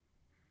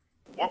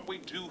What we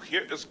do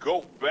here is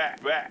go back.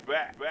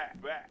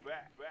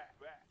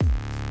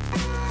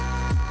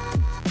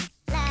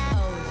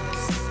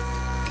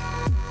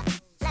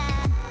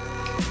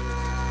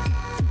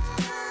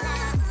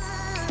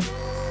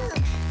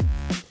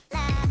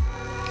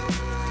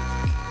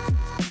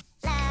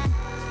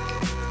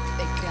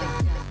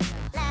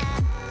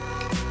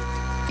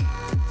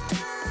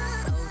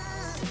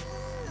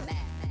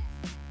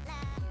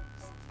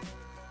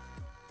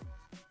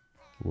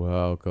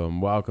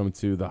 Welcome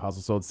to the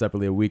Hustle Sold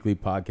Separately, a weekly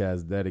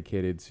podcast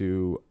dedicated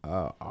to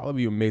all of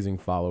you amazing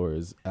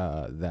followers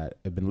that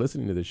have been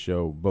listening to the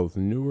show, both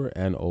newer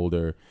and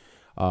older.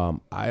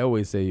 I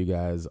always say you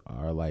guys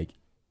are like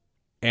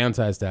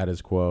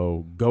anti-status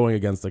quo, going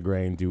against the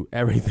grain, do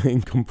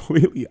everything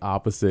completely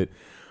opposite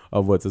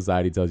of what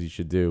society tells you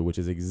should do, which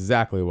is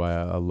exactly why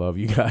I love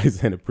you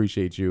guys and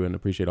appreciate you and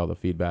appreciate all the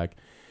feedback.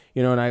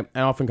 You know, and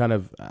I often kind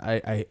of,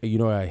 I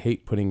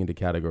hate putting into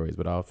categories,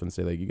 but I often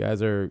say, like, you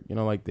guys are, you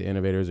know, like the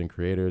innovators and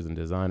creators and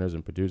designers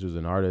and producers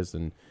and artists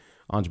and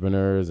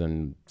entrepreneurs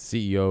and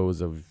CEOs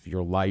of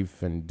your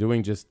life and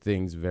doing just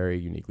things very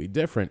uniquely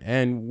different.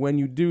 And when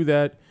you do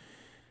that,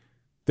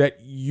 that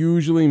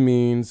usually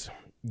means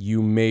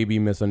you may be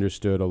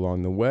misunderstood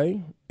along the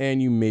way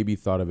and you may be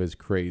thought of as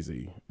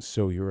crazy.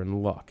 So you're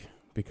in luck,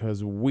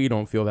 because we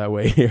don't feel that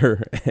way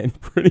here. And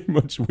pretty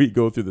much we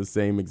go through the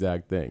same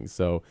exact thing.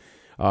 So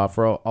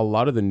for a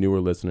lot of the newer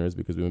listeners,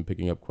 because we've been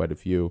picking up quite a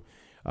few,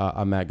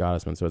 I'm Matt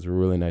Gottesman, so it's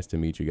really nice to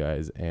meet you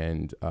guys.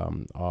 And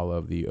all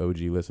of the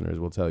OG listeners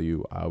will tell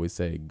you, I always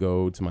say,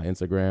 go to my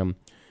Instagram.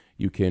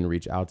 You can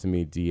reach out to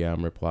me,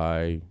 DM,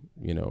 reply,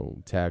 you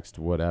know, text,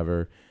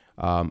 whatever.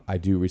 I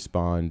do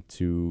respond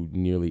to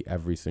nearly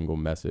every single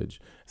message.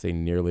 I say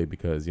nearly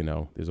because, you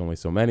know, there's only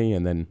so many.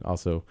 And then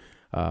also,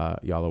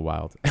 y'all are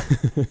wild.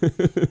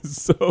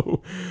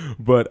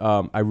 But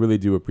I really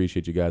do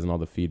appreciate you guys and all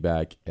the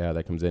feedback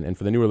that comes in. And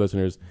for the newer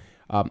listeners,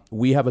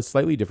 we have a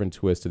slightly different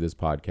twist to this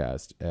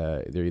podcast.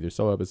 They're either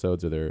solo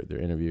episodes or they're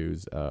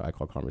interviews. I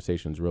call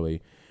conversations,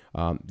 really.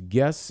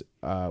 Guess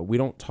we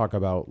don't talk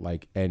about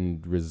like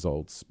end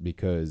results,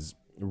 because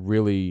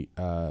really,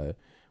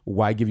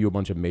 why give you a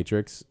bunch of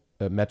metrics?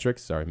 Say,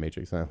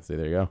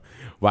 there you go.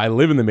 Well, I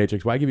live in the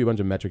matrix. Why give you a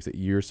bunch of metrics that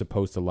you're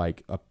supposed to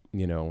like,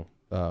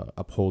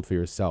 uphold for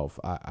yourself?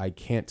 I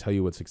can't tell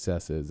you what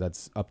success is.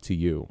 That's up to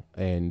you.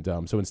 And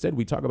so instead,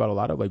 we talk about a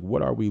lot of like,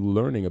 what are we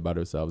learning about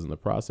ourselves in the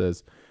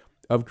process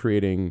of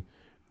creating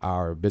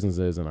our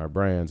businesses and our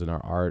brands and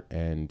our art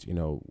and, you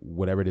know,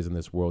 whatever it is in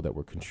this world that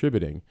we're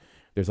contributing.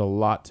 There's a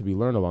lot to be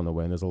learned along the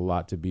way, and there's a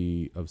lot to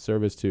be of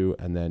service to,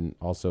 and then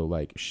also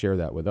like share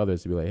that with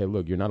others to be like, hey,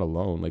 look, you're not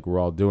alone. Like, we're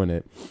all doing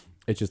it.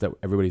 It's just that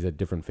everybody's at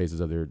different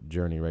phases of their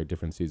journey, right?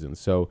 Different seasons.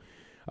 So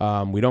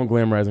we don't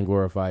glamorize and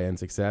glorify end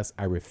success.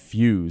 I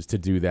refuse to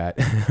do that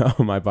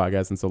on my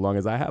podcast. And so long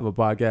as I have a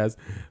podcast,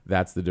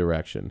 that's the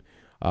direction.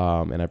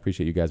 And I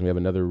appreciate you guys. We have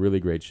another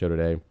really great show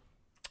today.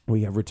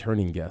 We have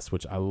returning guests,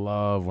 which I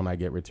love when I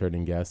get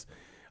returning guests,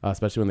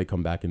 especially when they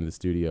come back into the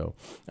studio.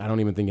 I don't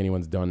even think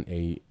anyone's done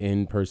a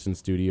in-person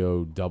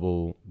studio,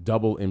 double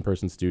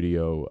in-person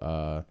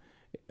studio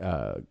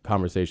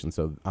conversation.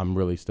 So I'm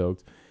really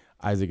stoked.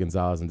 Isaac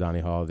Gonzalez and Donnie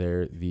Hall,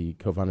 they're the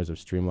co-founders of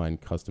Streamline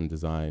Custom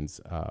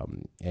Designs.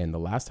 And the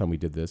last time we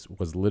did this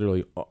was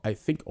literally, I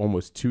think,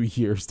 almost 2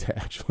 years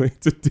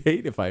to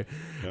date, if I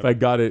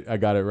got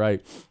it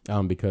right,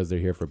 because they're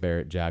here for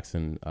Barrett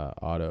Jackson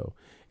Auto.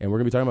 And we're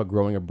going to be talking about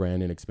growing a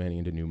brand and expanding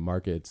into new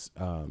markets.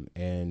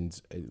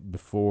 And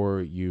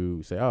before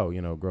you say, oh,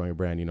 you know, growing a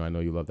brand, you know, I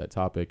know you love that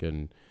topic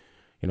and,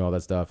 you know, all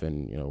that stuff.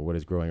 And, you know, what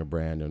is growing a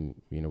brand? And,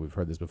 you know, we've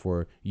heard this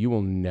before. You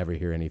will never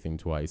hear anything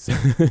twice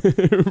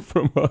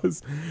from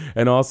us.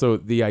 And also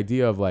the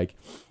idea of like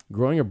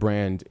growing a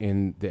brand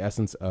in the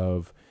essence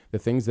of the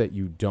things that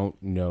you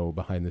don't know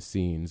behind the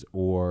scenes,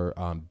 or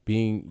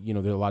being, you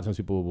know, there are a lot of times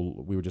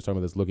we were just talking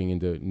about this, looking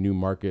into new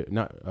market,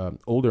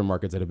 older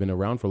markets that have been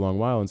around for a long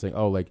while and saying,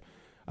 oh, like,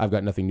 I've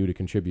got nothing new to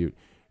contribute.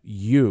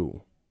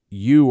 You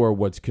are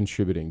what's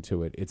contributing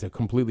to it. It's a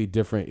completely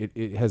different,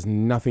 it has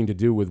nothing to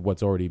do with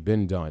what's already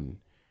been done.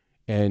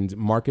 And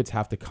markets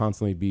have to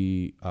constantly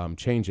be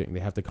changing. They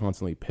have to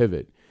constantly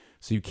pivot.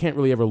 So you can't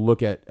really ever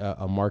look at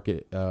a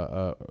market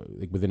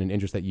like within an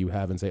interest that you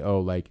have and say, oh,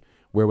 like,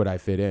 where would I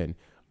fit in?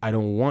 I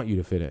don't want you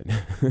to fit in.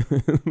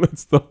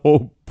 That's the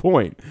whole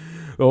point.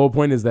 The whole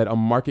point is that a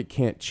market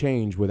can't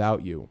change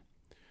without you.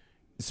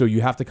 So you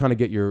have to kind of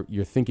get your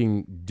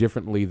thinking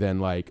differently than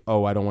like,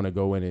 oh, I don't want to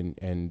go in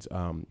and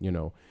you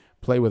know,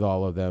 play with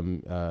all of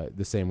them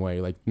the same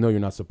way. Like, no, you're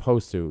not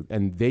supposed to.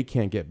 And they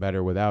can't get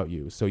better without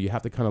you. So you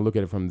have to kind of look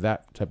at it from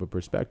that type of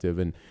perspective.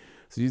 And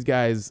so these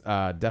guys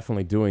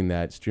definitely doing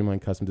that. Streamline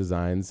Custom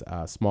Designs,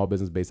 small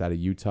business based out of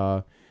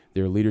Utah.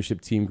 Their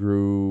leadership team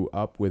grew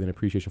up with an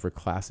appreciation for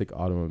classic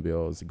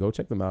automobiles. Go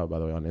check them out, by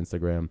the way, on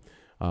Instagram.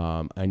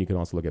 And you can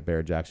also look at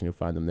Barrett Jackson. You'll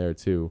find them there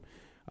too.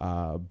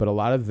 But a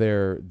lot of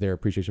their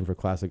appreciation for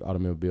classic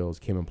automobiles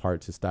came in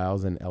part to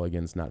styles and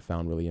elegance not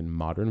found really in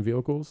modern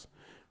vehicles,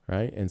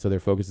 right? And so their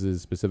focus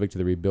is specific to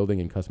the rebuilding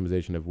and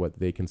customization of what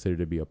they consider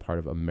to be a part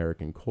of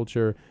American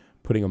culture,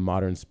 putting a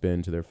modern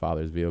spin to their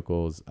father's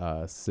vehicles.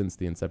 Since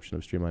the inception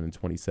of Streamline in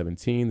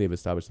 2017, they've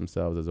established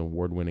themselves as an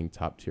award-winning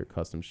top-tier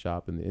custom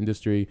shop in the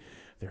industry.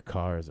 Their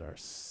cars are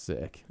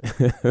sick.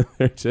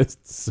 They're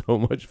just so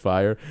much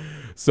fire.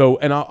 So,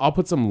 and I'll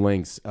put some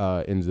links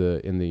in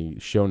the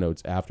show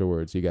notes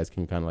afterwards, so you guys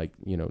can kind of like,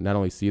 you know, not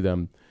only see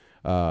them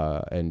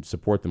and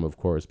support them, of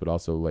course, but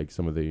also like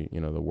some of the, you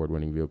know, the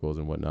award-winning vehicles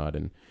and whatnot,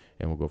 and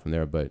we'll go from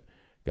there. But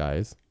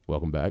guys,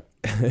 welcome back.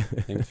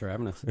 Thanks for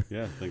having us.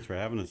 Yeah, thanks for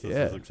having us. This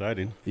Yeah. is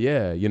exciting.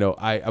 Yeah, you know,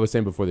 I was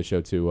saying before the show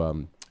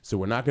too. So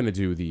we're not going to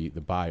do the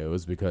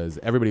bios because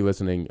everybody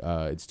listening,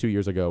 it's 2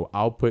 years ago.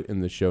 I'll put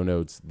in the show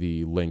notes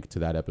the link to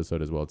that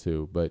episode as well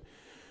too. But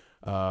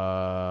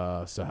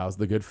so how's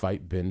the good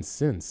fight been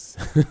since?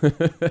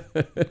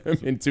 I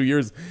mean, 2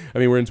 years. I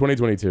mean, we're in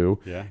 2022.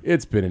 Yeah.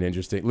 It's been an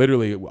interesting.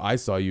 Literally, I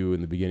saw you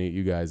in the beginning.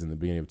 You guys in the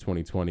beginning of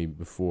 2020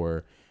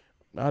 before.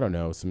 I don't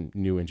know, some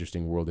new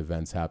interesting world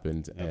events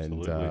happened.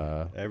 Absolutely.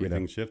 And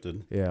Everything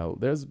shifted. yeah,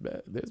 there's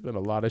been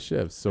a lot of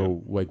shifts.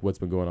 So like, what's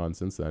been going on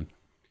since then?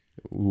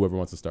 Whoever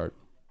wants to start.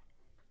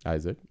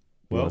 Isaac,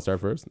 you want to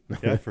start first?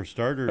 Yeah, for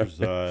starters,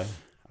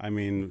 I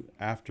mean,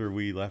 after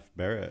we left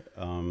Barrett,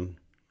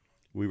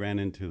 we ran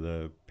into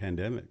the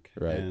pandemic.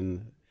 Right.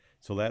 And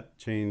so that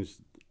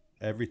changed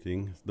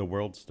everything. The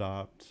world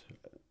stopped.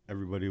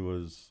 Everybody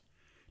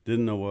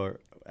didn't know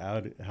how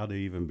to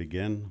even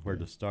begin, where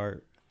to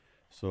start.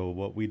 So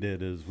what we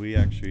did is we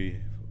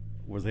actually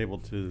was able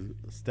to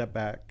step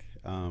back,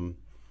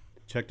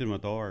 checked in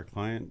with all our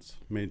clients,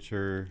 made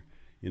sure,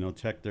 you know,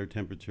 check their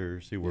temperature,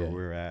 see where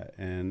we're at,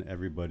 and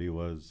everybody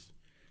was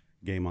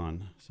game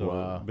on. So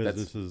Wow,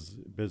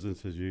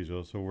 business as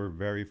usual. So we're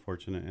very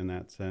fortunate in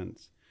that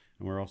sense.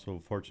 And we're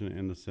also fortunate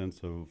in the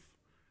sense of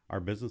our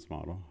business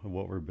model, of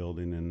what we're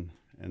building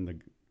and the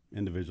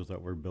individuals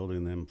that we're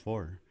building them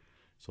for.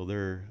 So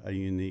they're a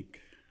unique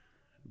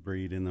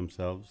breed in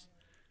themselves.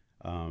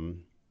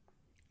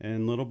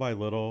 And little by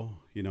little,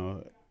 you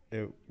know,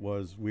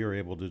 we were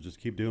able to just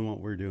keep doing what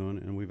we're doing,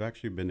 and we've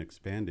actually been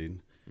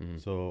expanding. Mm-hmm.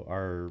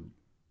 So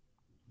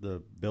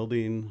the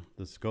building,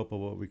 the scope of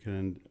what we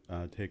can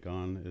take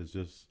on is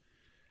just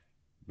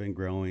been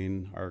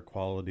growing. Our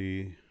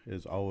quality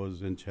is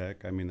always in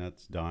check. I mean,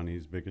 that's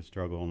Donnie's biggest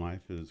struggle in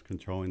life, is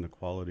controlling the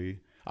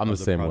quality. I'm the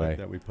same way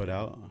that we put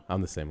out.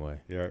 I'm the same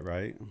way. Yeah,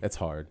 right. It's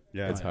hard.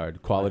 Yeah, it's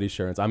hard. Quality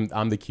assurance. I'm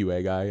the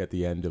QA guy at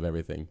the end of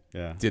everything.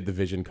 Yeah. Did the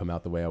vision come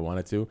out the way I want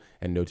it to?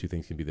 And no two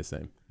things can be the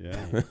same.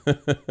 Yeah.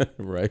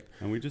 Right.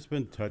 And we've just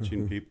been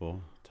touching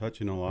people,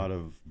 touching a lot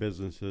of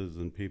businesses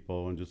and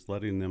people, and just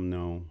letting them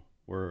know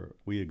where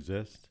we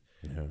exist,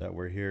 that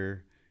we're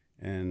here.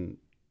 And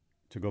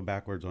to go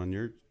backwards on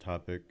your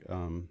topic,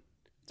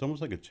 it's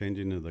almost like a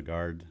changing of the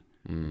guard.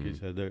 Like you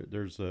said,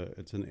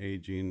 it's an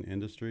aging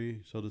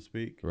industry, so to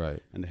speak.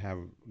 Right. And to have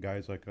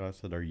guys like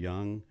us that are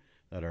young,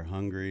 that are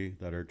hungry,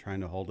 that are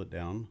trying to hold it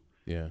down.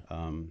 Yeah.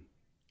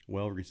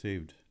 Well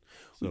received.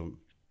 So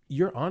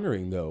you're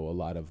honoring though a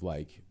lot of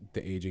like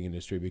the aging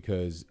industry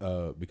because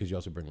you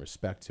also bring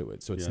respect to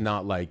it. So it's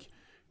not like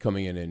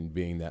coming in and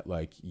being that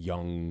like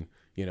young,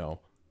 you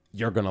know,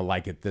 you're gonna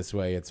like it this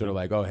way. It's sort of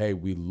like, oh hey,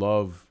 we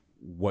love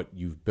what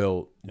you've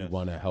built. We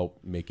want to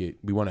help make it.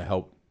 We want to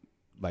help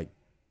like.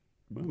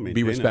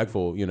 Be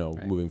respectful, you know,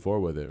 moving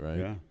forward with it, right?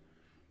 Yeah.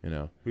 You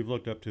know, we've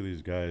looked up to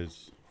these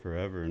guys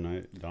forever,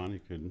 and Donnie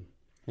could.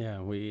 Yeah,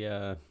 we,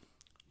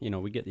 you know,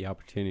 we get the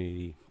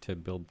opportunity to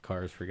build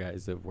cars for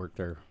guys that have worked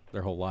their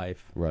whole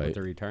life with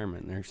their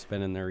retirement, and they're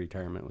spending their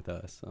retirement with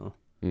us. So,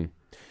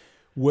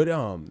 what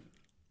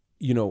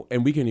you know,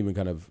 and we can even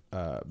kind of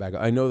back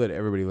up. I know that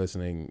everybody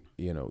listening,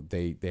 you know,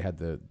 they had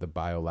the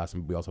bio last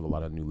time. We also have a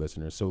lot of new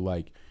listeners, so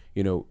like,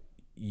 you know.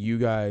 You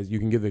guys, you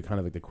can give the kind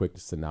of like the quick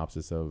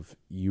synopsis of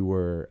you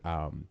were,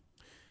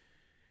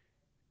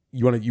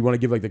 you want to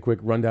give like the quick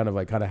rundown of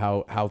like kind of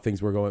how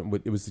things were going.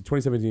 It was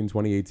 2017,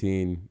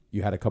 2018.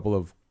 You had a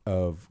couple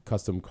of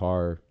custom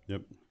car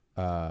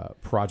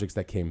projects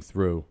that came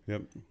through.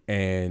 Yep.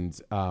 And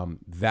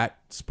that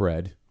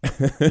spread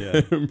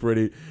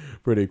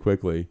pretty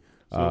quickly.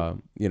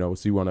 So, you know,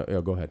 so you want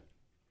to go ahead.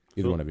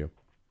 Either one of you.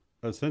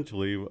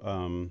 Essentially,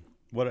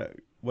 what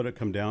it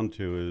come down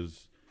to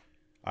is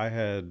I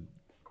had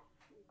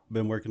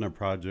been working a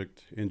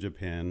project in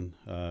Japan,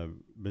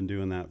 been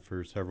doing that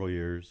for several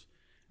years,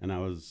 and I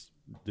was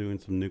doing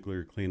some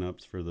nuclear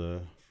cleanups for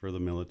the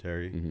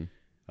military. Mm-hmm.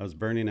 I was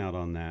burning out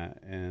on that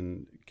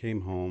and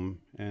came home,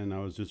 and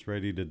I was just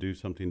ready to do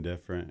something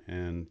different.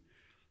 And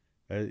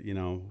you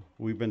know,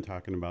 we've been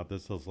talking about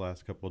this those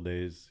last couple of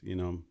days. You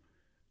know,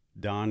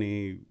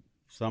 Donnie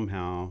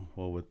somehow,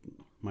 well, with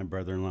my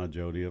brother-in-law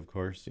Jody, of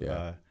course,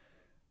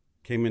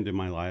 came into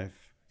my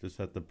life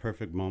just at the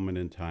perfect moment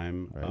in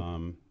time.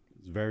 Right.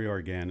 It's very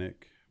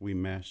organic. We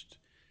meshed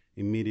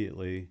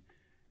immediately,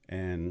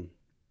 and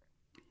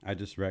I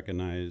just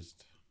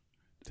recognized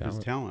his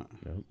talent,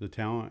 the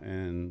talent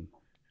and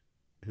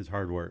his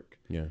hard work.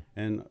 Yeah.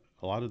 And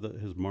a lot of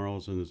his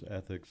morals and his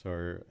ethics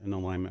are in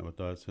alignment with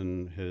us,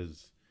 and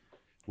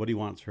what he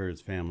wants for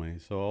his family.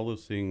 So all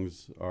those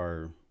things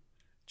are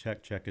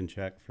check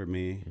for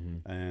me.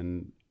 Mm-hmm.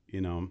 And,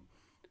 you know,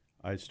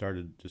 I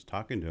started just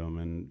talking to him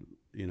and,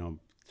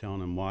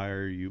 telling him,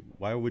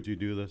 why would you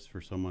do this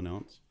for someone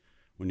else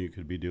when you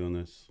could be doing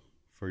this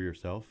for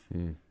yourself?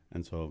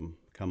 And so,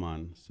 come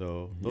on.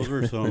 So those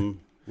were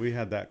we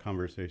had that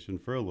conversation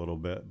for a little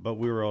bit, but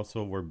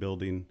we're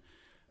building,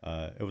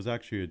 it was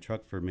actually a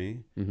truck for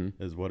me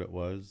is what it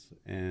was.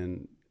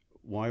 And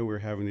why we're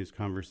having these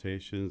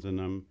conversations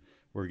and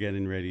we're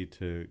getting ready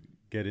to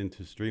get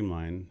into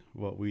Streamline,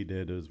 what we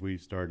did is we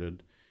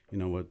started,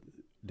 with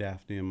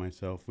Daphne and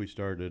myself, we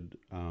started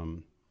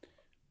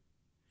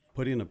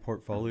putting a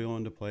portfolio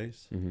into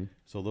place.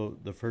 So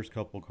the first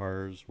couple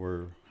cars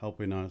were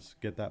helping us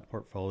get that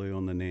portfolio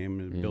and the name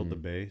and build the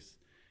base.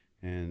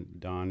 And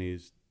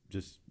Donnie's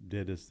just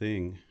did his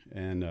thing.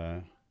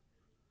 And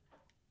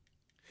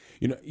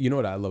you know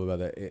what I love about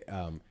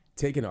that?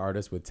 Take an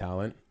artist with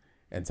talent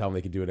and tell them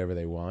they can do whatever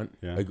they want,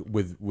 like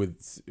with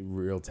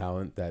real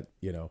talent that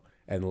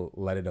and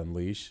let it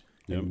unleash.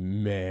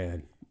 And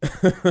man,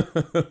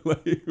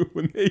 like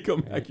when they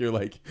come back, you're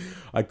like,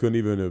 I couldn't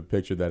even have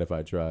pictured that if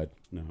I tried.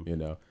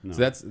 No. So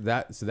that's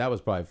that. So that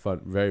was probably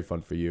fun, very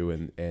fun for you,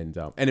 and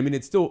I mean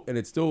it's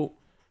still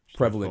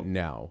prevalent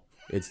now.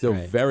 It's still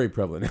very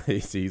prevalent.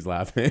 He's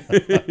laughing.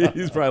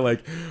 He's probably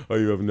like, oh,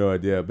 you have no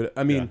idea. But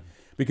I mean,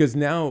 because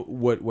now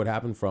what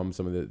happened from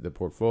some of the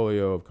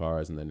portfolio of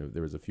cars, and then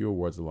there was a few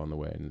awards along the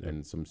way,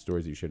 and some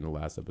stories you shared in the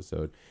last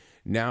episode.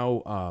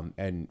 Now,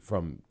 and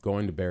from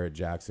going to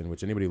Barrett-Jackson,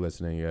 which anybody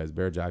listening is,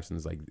 Barrett-Jackson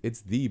is like,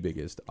 it's the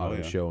biggest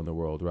auto show in the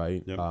world,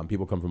 right? Yep.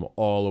 People come from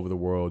all over the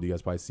world. You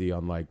guys probably see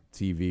on like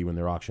TV when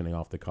they're auctioning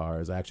off the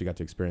cars. I actually got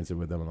to experience it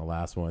with them on the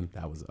last one.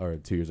 Or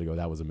 2 years ago.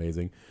 That was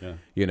amazing. Yeah.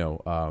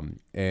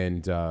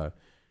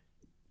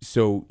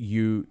 So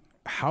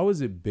how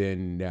has it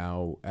been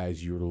now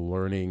as you're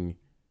learning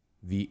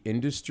the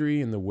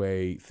industry and the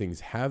way things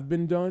have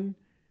been done,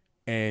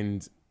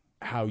 and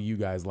how you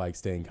guys like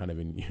staying kind of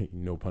in,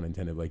 no pun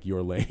intended, like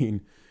your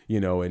lane,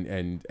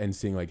 and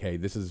seeing like, hey,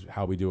 this is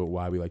how we do it,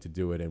 why we like to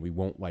do it, and we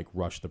won't like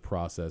rush the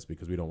process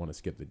because we don't want to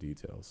skip the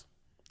details.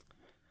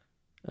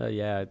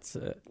 It's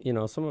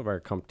some of our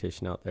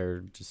competition out there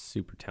are just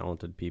super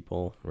talented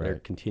people. Right. They're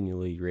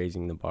continually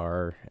raising the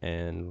bar,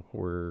 and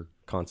we're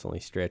constantly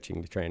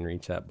stretching to try and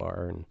reach that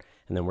bar, and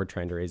then we're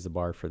trying to raise the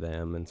bar for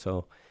them. And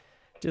so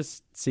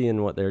just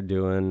seeing what they're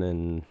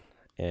doing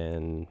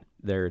and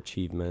their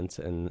achievements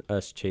and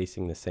us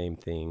chasing the same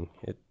thing,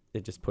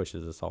 it just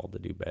pushes us all to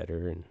do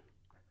better. And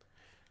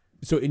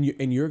so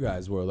in your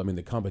guys' world, I mean,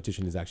 the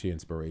competition is actually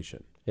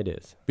inspiration. It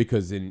is,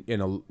 because in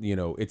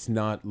it's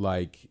not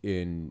like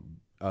in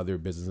other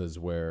businesses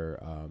where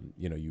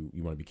you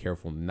want to be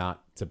careful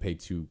not to pay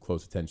too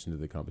close attention to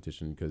the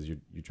competition because you're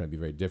trying to be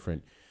very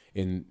different.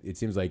 It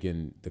seems like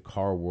in the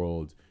car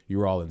world,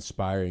 you're all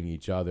inspiring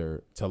each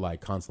other to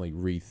like constantly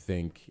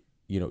rethink,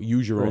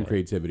 use your own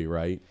creativity,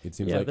 right? It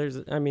seems like there's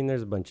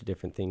a bunch of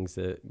different things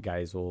that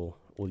guys will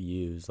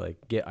use, like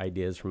get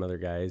ideas from other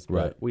guys,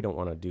 but we don't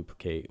want to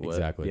duplicate what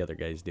the other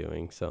guy's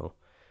doing. So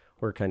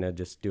we're kind of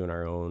just doing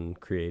our own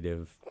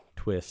creative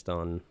twist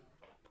on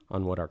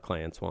what our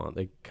clients want.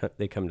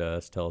 They come to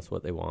us, tell us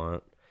what they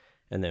want,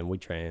 and then we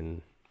try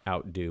and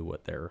outdo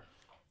what their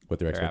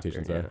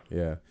expectations are.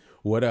 Yeah.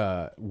 What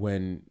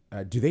when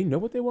do they know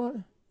what they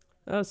want?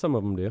 Some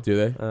of them do. Do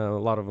they? A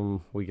lot of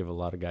them we give a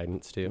lot of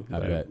guidance to. I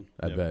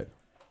bet.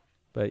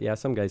 But yeah,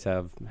 some guys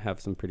have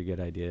some pretty good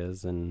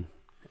ideas, and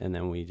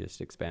then we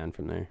just expand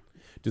from there.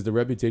 Does the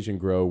reputation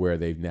grow where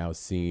they've now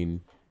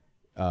seen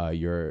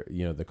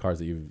the cars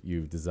that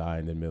you've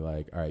designed and been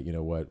like, all right, you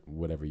know what,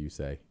 whatever you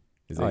say?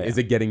 Is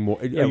it getting more?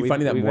 Yeah, are you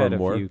finding that more and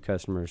more? We've had a few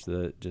customers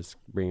that just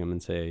bring them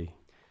and say,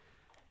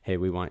 hey,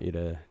 we want you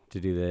to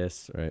do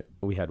this. Right.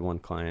 We had one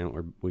client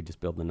where we just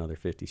built another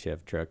 50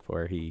 Chev truck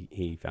for.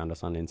 He found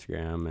us on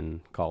Instagram and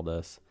called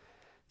us,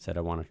 said,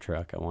 I want a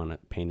truck. I want it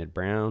painted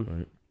brown.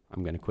 Right.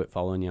 I'm going to quit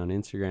following you on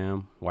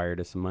Instagram, wired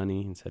us some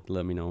money, and said,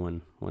 let me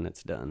know when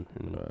it's done.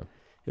 And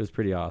it was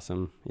pretty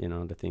awesome,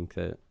 to think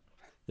that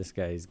this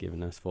guy is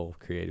giving us full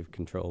creative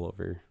control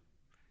over,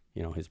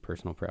 his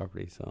personal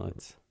property. So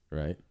it's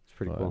right. It's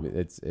pretty cool. I mean,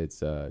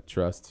 it's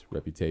trust,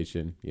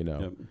 reputation,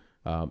 Yep.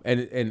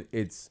 And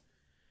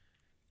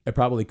it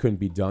probably couldn't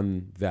be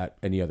done that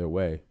any other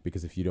way,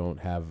 because if you don't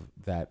have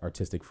that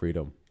artistic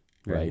freedom,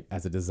 right,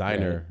 as a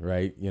designer,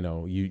 right,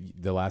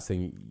 the last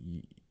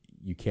thing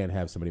you can't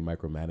have somebody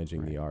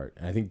micromanaging the art.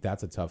 And I think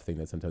that's a tough thing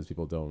that sometimes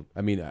people don't.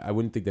 I mean, I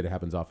wouldn't think that it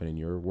happens often in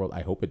your world.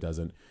 I hope it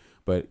doesn't.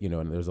 But,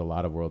 and there's a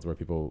lot of worlds where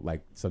people,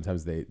 like,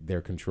 sometimes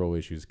their control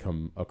issues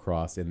come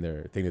across in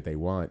their thing that they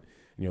want.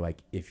 And you're like,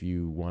 if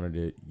you wanted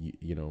it,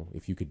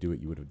 if you could do it,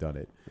 you would have done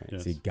it. Right.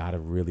 Yes. So you got to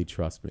really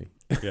trust me.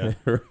 Yeah.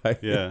 Right?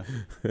 Yeah.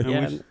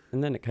 And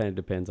then it kind of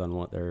depends on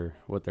what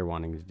they're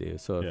wanting to do.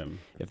 So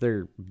if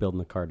they're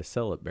building a car to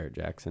sell at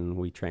Barrett-Jackson,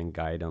 we try and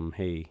guide them,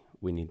 hey,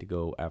 we need to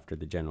go after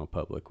the general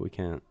public. We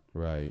can't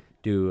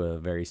do a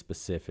very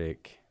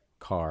specific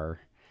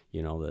car,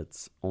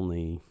 that's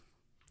only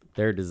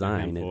their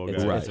design.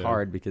 It's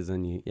hard because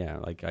then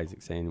like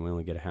Isaac's saying, we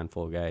only get a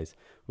handful of guys.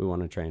 We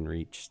want to try and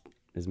reach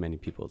as many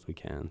people as we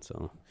can.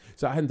 So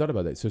I hadn't thought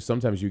about that. So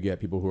sometimes you get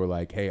people who are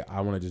like, hey,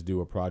 I want to just do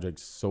a project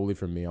solely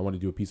for me. I want to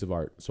do a piece of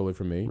art solely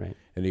for me. right.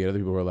 And you get other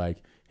people who are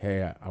like,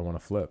 hey, I want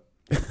to flip.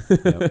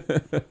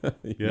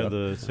 Yeah,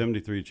 the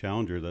 73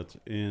 Challenger that's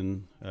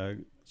in,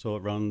 so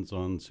it runs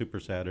on Super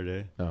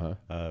Saturday.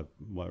 Uh-huh.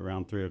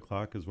 Around 3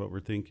 o'clock is what we're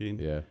thinking.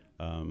 Yeah.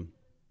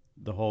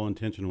 The whole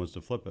intention was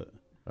to flip it.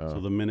 Oh. So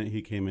the minute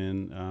he came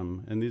in,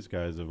 and these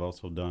guys have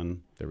also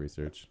done The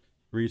research.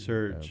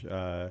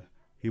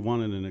 he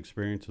wanted an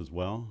experience as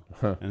well,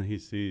 Huh. and he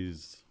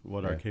sees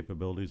what our Right.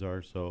 capabilities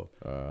are. So,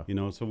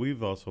 Uh, so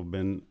we've also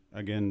been,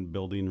 again,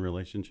 building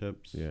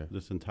relationships Yeah.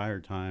 this entire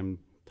time,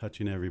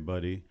 touching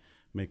everybody,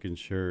 making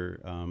sure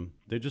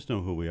they just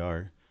know who we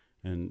are,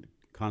 and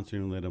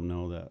constantly let them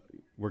know that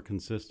we're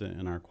consistent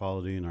in our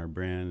quality and our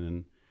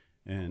brand,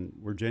 and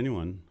we're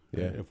genuine.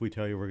 Yeah. If we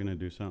tell you we're going to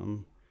do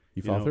something,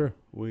 you follow through.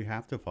 we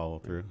have to follow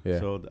through. Yeah.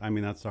 So, I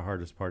mean, that's the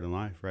hardest part in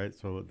life, right?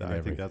 So I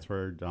everything. think that's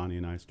where Donnie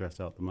and I stress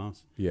out the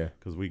most, Yeah.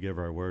 because we give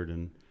our word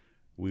and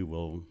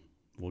we'll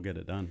get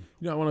it done.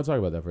 I want to talk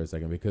about that for a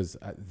second because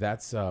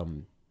that's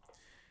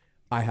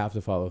I have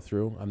to follow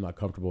through. I'm not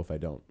comfortable if I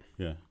don't.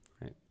 Yeah.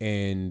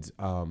 And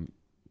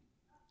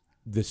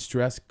the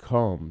stress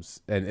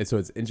comes, and so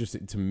it's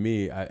interesting to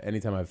me.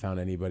 Anytime I've found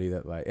anybody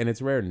that like, and it's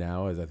rare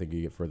now as I think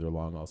you get further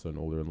along, also and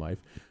older in life,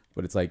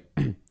 but it's like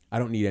I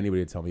don't need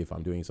anybody to tell me if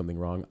I'm doing something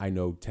wrong. I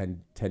know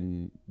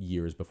 10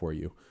 years before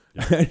you.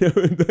 Yeah.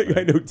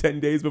 I know 10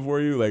 days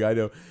before you. Like I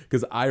know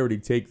because I already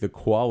take the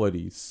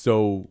quality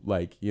so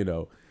like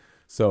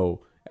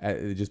so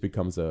it just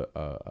becomes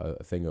a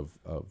thing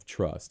of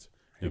trust.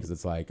 Because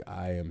it's like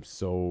I am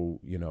so,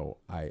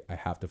 I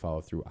have to follow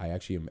through. I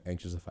actually am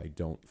anxious if I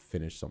don't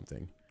finish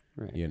something.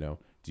 Right.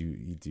 Do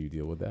you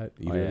deal with that?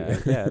 Oh, yeah.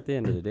 At the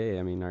end of the day,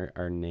 I mean,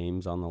 our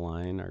name's on the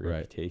line, our Right.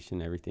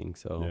 reputation, everything.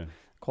 So Yeah.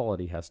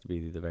 quality has to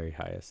be the very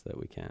highest that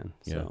we can.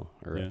 So,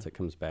 or else it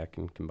comes back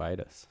and can bite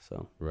us.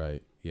 So,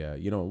 Right. Yeah.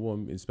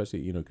 Well,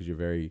 especially, because you're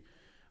very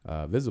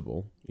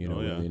visible, in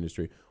the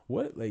industry.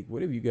 What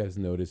have you guys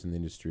noticed in the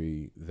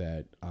industry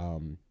that,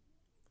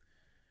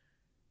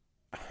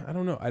 I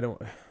don't know.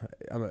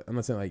 I'm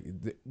not saying like,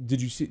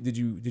 did you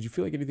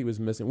feel like anything was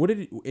missing?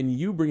 In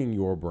you bringing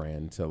your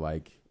brand to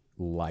like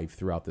life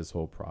throughout this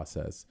whole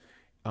process,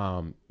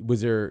 do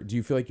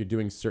you feel like you're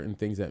doing certain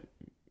things that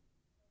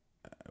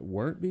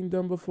weren't being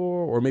done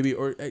before,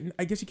 or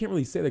I guess you can't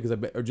really say that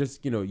because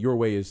your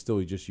way is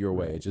still just your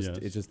way. Right.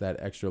 It's just that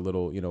extra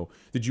little,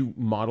 did you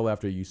model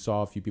after you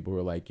saw a few people who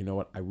were like, you know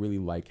what, I really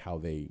like how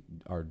they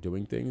are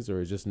doing things, or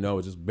it's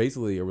just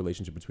basically a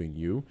relationship between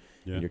you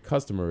and your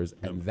customers,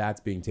 and that's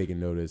being taken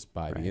notice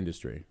by the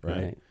industry, right?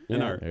 Right. And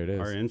Yeah. There it is.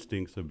 our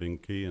instincts have been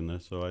key in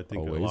this. So I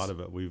think Always. a lot of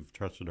it, we've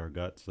trusted our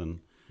guts, and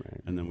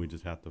then we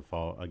just have to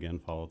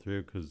follow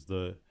through, because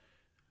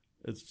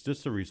it's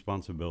just a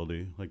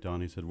responsibility. Like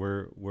Donnie said,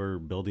 we're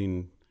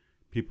building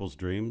people's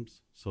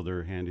dreams, so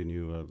they're handing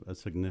you a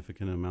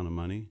significant amount of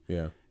money.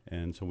 Yeah.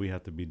 And so we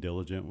have to be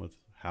diligent with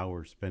how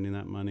we're spending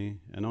that money.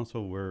 And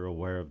also we're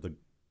aware of the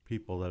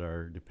people that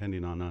are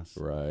depending on us,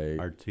 Right.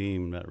 our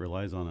team that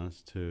relies on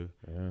us to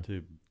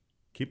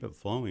keep it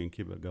flowing,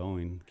 keep it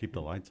going, keep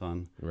the lights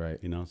on, Right.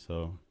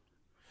 so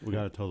we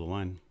got to toe the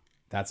line.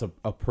 That's a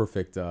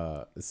perfect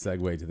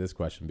segue to this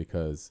question,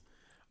 because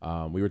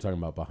we were talking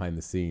about behind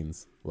the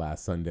scenes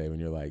last Sunday when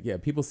you're like, yeah,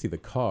 people see the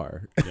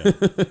car. Yeah.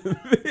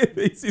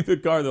 They see the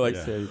car. They're like,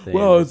 Yeah.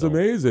 well, it's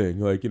amazing.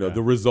 Like,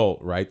 the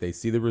result, right? They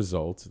see the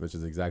result, which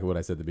is exactly what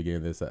I said at the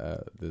beginning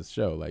of this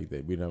show. Like,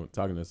 we don't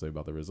talk necessarily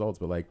about the results,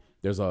 but like,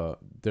 there's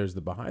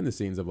the behind the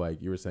scenes of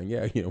like, you were saying,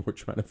 we're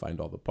trying to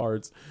find all the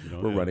parts.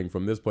 We're running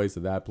from this place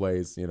to that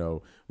place.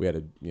 We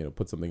had to,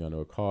 put something onto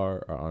a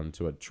car or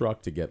onto a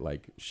truck to get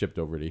like shipped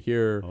over to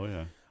here. Oh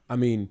yeah. I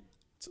mean,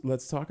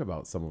 let's talk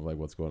about some of like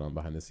what's going on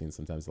behind the scenes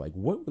sometimes. Like,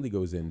 what really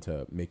goes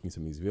into making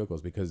some of these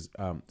vehicles? Because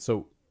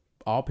so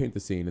I'll paint the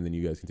scene and then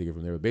you guys can take it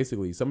from there. But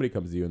basically, somebody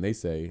comes to you and they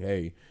say,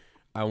 hey,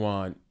 I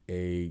want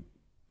a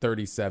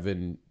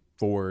 37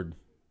 Ford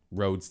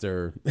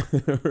Roadster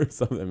or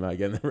something. Am I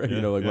getting that right?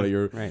 One of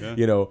your,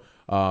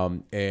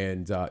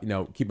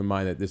 keep in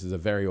mind that this is a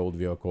very old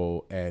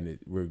vehicle and it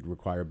would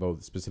require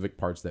both specific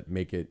parts that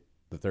make it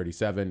the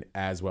 37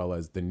 as well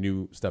as the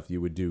new stuff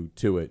you would do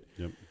to it.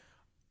 Yep.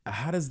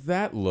 How does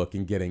that look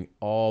in getting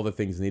all the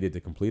things needed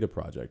to complete a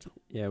project?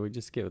 Yeah, we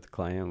just get with the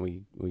client.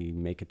 We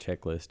make a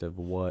checklist of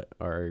what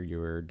are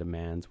your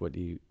demands, what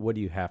do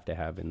you have to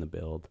have in the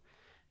build,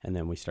 and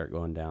then we start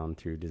going down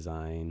through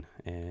design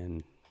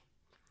and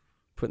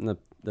putting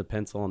the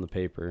pencil on the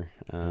paper.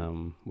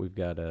 We've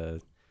got a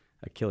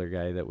killer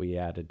guy that we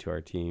added to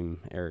our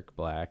team, Eric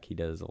Black. He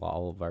does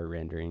all of our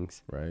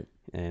renderings, right?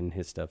 And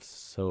his stuff's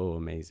so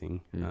amazing,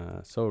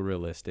 so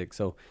realistic.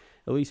 So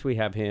at least we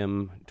have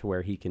him to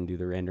where he can do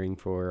the rendering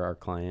for our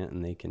client,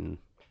 and they can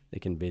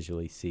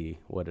visually see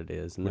what it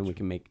is, and then we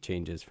can make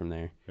changes from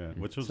there. Yeah,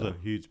 which was a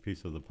huge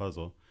piece of the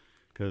puzzle,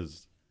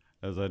 because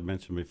as I'd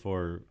mentioned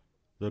before,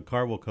 the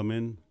car will come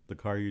in. The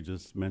car you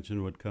just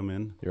mentioned would come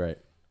in. You're right.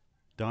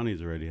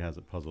 Donnie's already has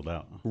it puzzled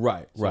out.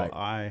 Right, So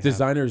right.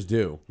 Designers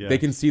do. Yes. They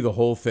can see the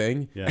whole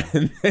thing, Yeah.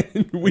 and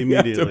then we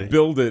have to Immediately.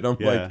 build it. I'm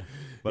Yeah, like,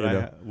 but you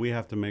know. we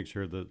have to make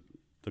sure that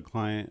the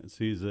client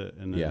sees it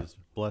and Yeah. is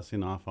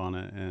blessing off on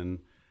it, and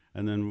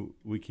then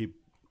we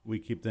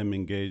keep them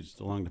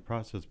engaged along the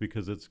process,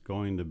 because it's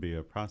going to be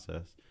a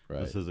process. Right.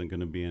 This isn't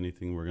going to be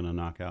anything we're going to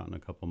knock out in a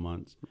couple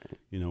months.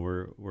 You know,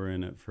 we're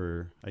in it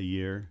for a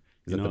year.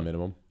 Is you that know? the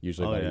minimum?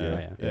 Usually Oh about a yeah,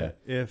 year.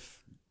 yeah.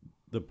 If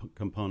the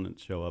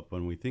components show up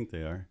when we think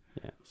they are.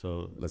 Yeah.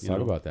 So Let's you talk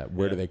know, about that.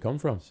 Where do they come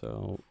from?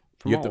 So You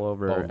from have to- all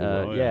over, all over the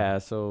world. Oh, yeah. yeah.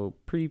 So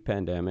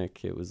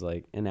pre-pandemic, it was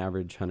like an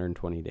average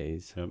 120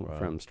 days Yep. Wow.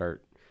 from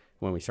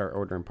when we start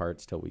ordering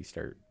parts till we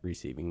start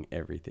receiving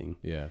everything.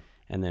 Yeah.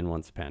 And then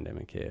once the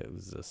pandemic hit, it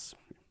was just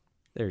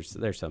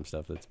there's some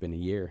stuff that's been a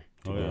year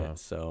to Oh, get. yeah.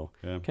 So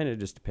Yeah. kind of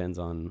just depends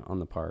on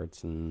the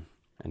parts and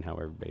how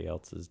everybody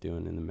else is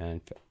doing in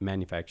the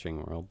manufacturing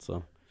world.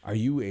 So Are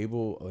you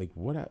able, like,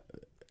 what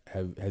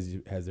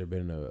has there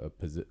been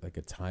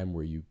a time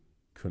where you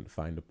couldn't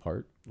find a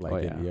part? Like, Oh,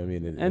 yeah. I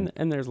mean,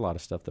 and there's a lot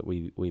of stuff that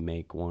we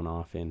make one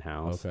off in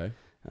house. okay,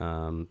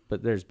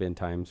 But there's been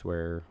times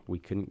where we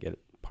couldn't get a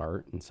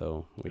part, and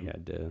so we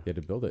had to. you had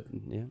to build it.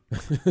 Yeah.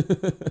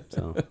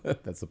 So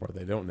That's the part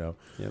they don't know.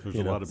 yep. There's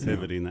You a know. lot of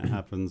pivoting that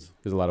happens.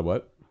 There's a lot of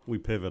what? We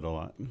pivot a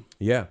lot.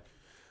 Yeah,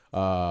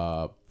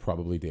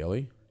 probably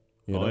daily.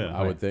 You Oh, know, yeah.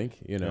 I would think.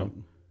 You know,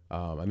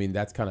 Yep. I mean,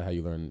 that's kind of how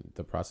you learn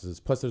the processes.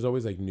 Plus, there's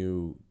always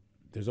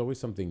there's always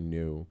something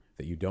new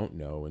that you don't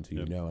know until you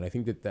Yep. know. And I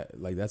think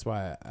that's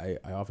why I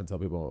often tell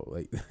people,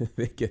 like,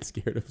 they get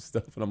scared of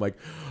stuff, and I'm like,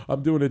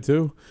 I'm doing it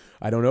too.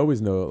 I don't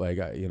always know, like,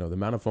 the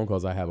amount of phone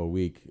calls I have a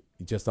week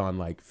just on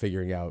like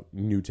figuring out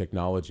new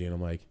technology, and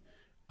I'm like,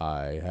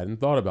 I hadn't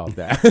thought about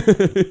that.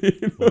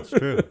 That's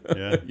true.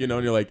 Yeah. You know,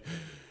 and you're like,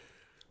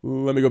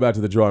 let me go back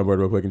to the drawing board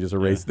real quick and just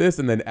erase this,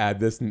 and then add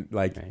this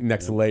Right.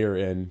 next layer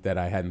in that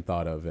I hadn't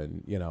thought of,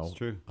 and It's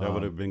true. That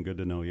would have been good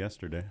to know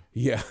yesterday.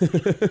 yeah.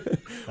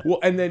 Well,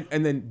 and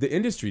then the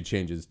industry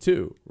changes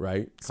too,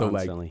 right? So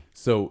Constantly.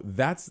 so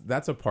that's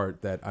a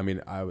part that, I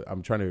mean,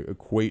 I'm trying to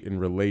equate and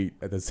relate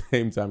at the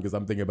same time, because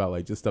I'm thinking about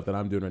like just stuff that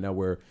I'm doing right now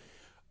where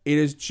it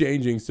is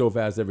changing so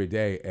fast every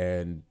day,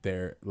 and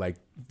there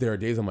are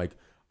days I'm like,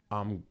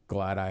 I'm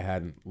glad I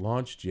hadn't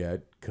launched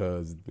yet,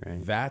 because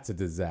Right. that's a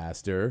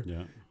disaster.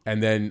 Yeah.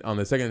 And then on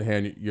the second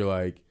hand, you're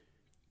like,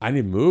 I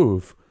need to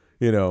move,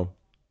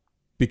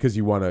 because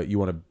you want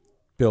to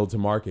build to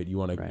market. You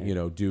want to,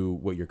 Right. do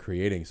what you're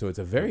creating. So it's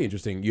a very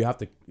interesting, you have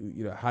to,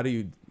 how do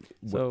you,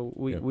 So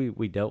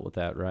we dealt with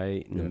that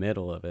right in Yeah. the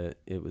middle of it.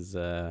 It was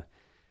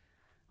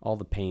all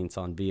the paints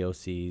on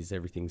VOCs,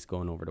 everything's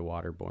going over to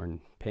waterborne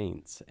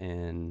paints,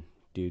 and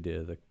due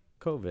to the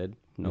COVID,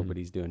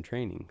 nobody's doing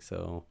training.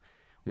 So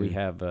we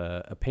have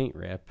a paint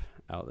rep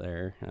out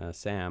there,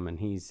 Sam, and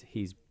he's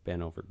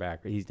been over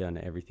back. He's done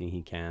everything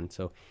he can.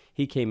 So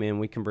he came in.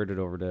 We converted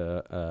over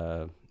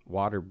to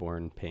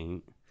waterborne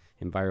paint,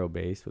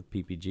 EnviroBase with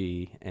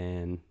PPG,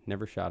 and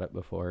never shot it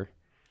before.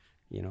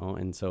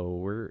 And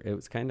so it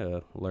was kind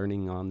of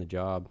learning on the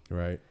job.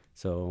 right?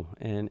 So,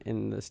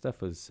 and the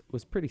stuff was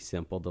pretty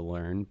simple to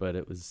learn, but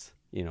it was,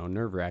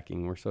 nerve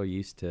wracking. We're so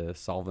used to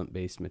solvent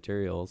based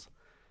materials.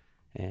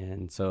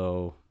 And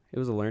so it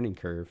was a learning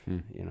curve,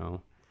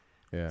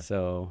 Yeah.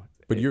 So,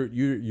 But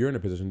you're in a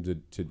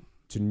position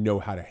to know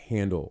how to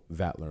handle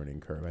that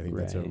learning curve. I think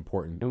that's an Right.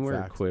 important and we're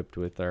fact. equipped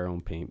with our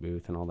own paint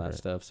booth and all that Right.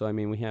 stuff. So, I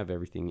mean, we have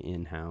everything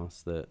in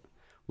house that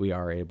we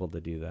are able to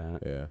do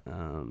that.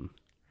 Yeah.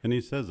 And he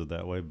says it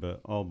that way,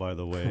 but by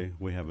the way,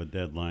 we have a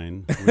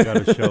deadline. We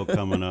got a show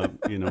coming up.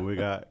 We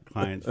got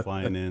clients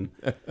flying in.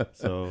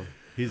 So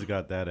he's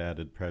got that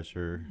added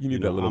pressure. You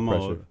need that little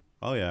pressure.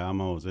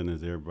 I'm always in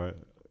his ear, but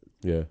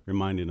Yeah.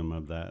 reminding him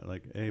of that.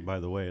 Like, hey, by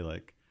the way,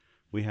 like,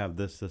 we have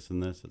this,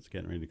 and this that's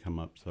getting ready to come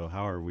up. So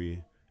how are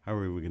we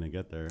going to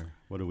get there?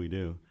 What do we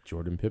do?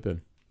 Jordan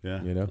Pippen.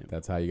 Yeah.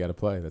 That's how you got to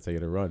play. That's how you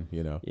got to run,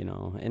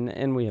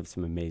 And we have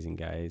some amazing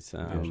guys.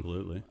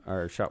 Absolutely.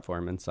 Our shop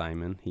foreman,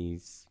 Simon,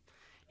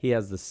 he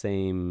has the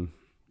same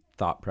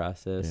thought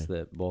process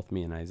that both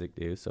me and Isaac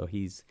do. So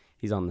he's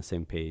on the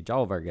same page.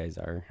 All of our guys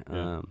are.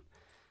 Yeah.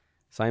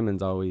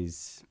 Simon's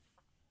always,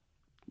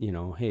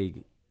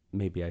 hey,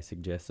 maybe I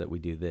suggest that we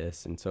do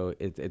this. And so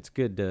it's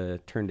good to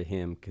turn to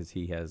him because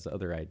he has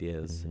other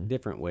ideas,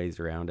 different ways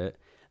around it.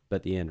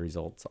 But the end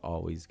result's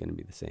always going to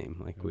be the same.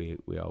 Like we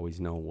always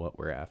know what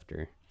we're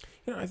after.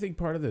 I think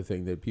part of the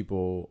thing that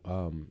people,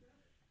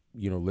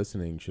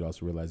 listening should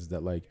also realize is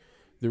that, like,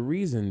 the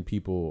reason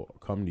people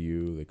come to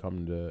you, they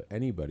come to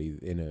anybody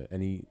in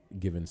any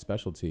given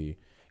specialty,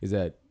 is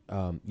that,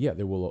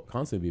 there will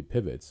constantly be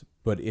pivots,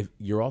 but if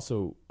you're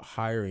also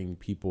hiring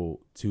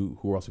people who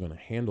are also going to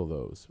handle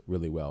those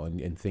really well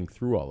and think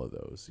through all of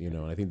those, and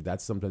I think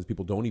that's sometimes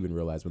people don't even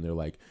realize when they're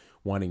like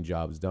wanting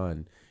jobs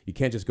done. You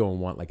can't just go and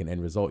want like an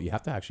end result. You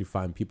have to actually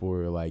find people who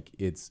are like,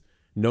 it's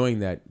knowing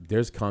that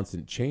there's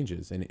constant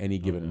changes in any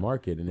given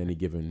market, in any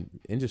given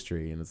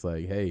industry. And it's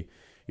like, hey,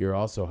 you're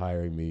also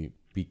hiring me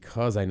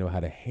because I know how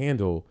to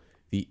handle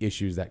the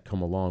issues that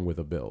come along with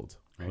a build,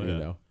 Oh,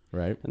 yeah.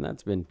 Right. And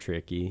that's been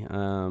tricky.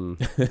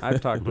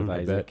 I've talked with I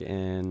Isaac, bet.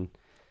 and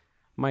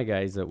my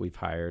guys that we've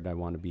hired, I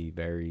want to be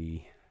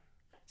very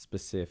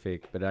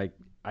specific, but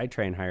I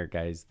try and hire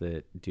guys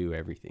that do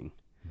everything.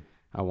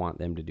 I want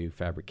them to do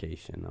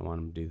fabrication. I want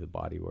them to do the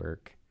body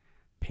work,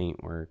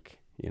 paint work,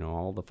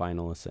 all the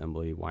final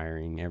assembly,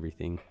 wiring,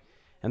 everything.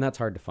 And that's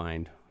hard to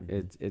find.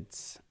 Mm-hmm.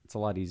 It's a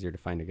lot easier to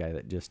find a guy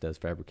that just does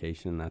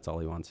fabrication, and that's all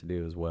he wants to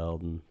do is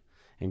weld and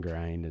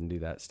grind and do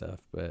that stuff.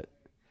 But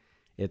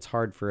it's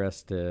hard for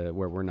us to,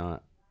 where we're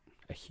not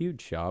a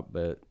huge shop,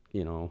 but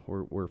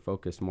we're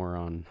focused more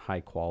on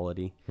high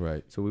quality.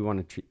 Right. So we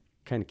want to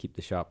kind of keep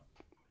the shop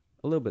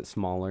a little bit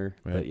smaller,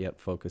 Right. but yet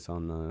focus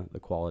on the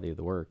quality of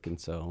the work. And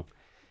so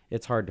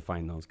it's hard to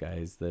find those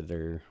guys that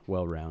are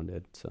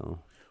well-rounded. So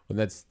Well,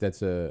 that's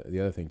the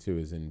other thing too,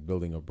 is in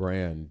building a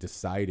brand,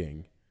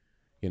 deciding,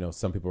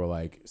 some people are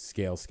like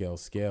scale.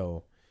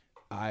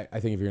 I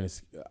think if you're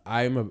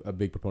I'm a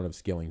big proponent of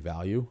scaling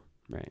value,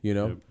 right.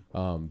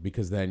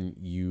 Because then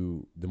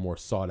the more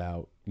sought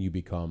out you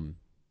become,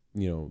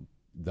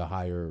 the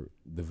higher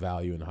the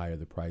value and higher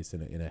the price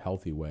in a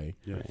healthy way,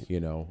 Yes.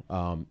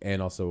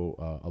 and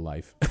also a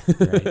life.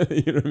 Right.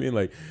 You know what I mean?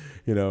 Like,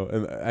 and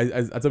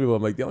I tell people,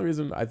 I'm like, the only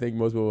reason I think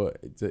most people,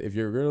 if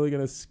you're really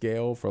going to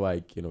scale for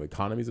like,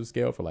 economies of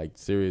scale for like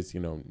serious,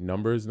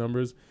 numbers,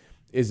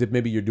 is if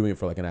maybe you're doing it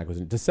for like an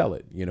acquisition to sell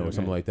it, or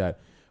something like that.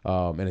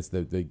 And it's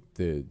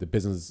the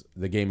business,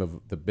 the game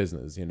of the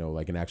business,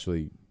 like, and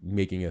actually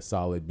making a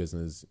solid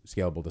business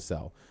scalable to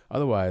sell.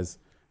 Otherwise,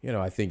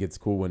 I think it's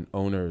cool when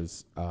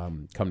owners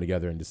come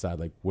together and decide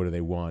like what do they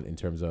want in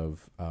terms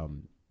of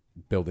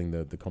building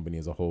the company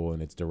as a whole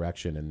and its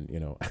direction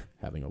and,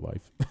 having a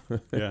life.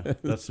 Yeah,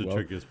 that's the Well,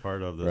 trickiest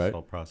part of this right.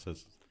 whole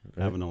process,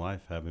 Right. having a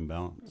life, having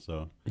balance.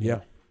 So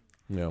Yeah.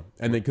 And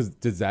then because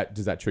does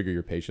that trigger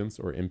your patience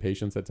or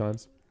impatience at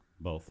times?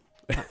 both.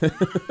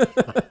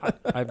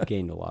 I've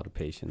gained a lot of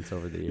patience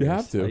over the years. You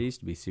have to. I used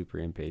to be super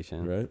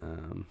impatient, Right.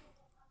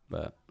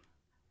 But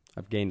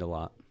I've gained a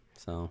lot.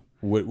 So,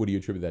 What do you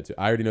attribute that to?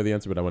 I already know the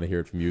answer, but I want to hear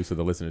it from you so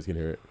the listeners can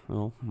hear it.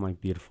 well, my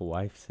beautiful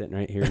wife sitting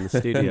right here in the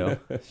studio.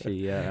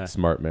 She,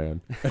 Smart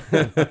man.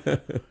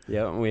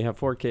 yeah, we have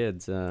 4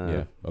 kids.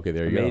 Yeah. Okay,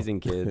 there you amazing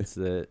kids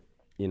that,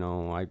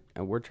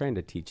 we're trying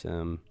to teach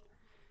them,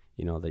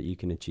 that you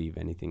can achieve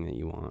anything that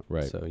you want.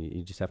 Right. So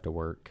you just have to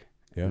work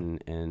Yeah.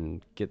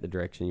 and get the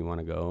direction you want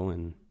to go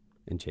and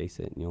chase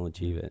it, and you'll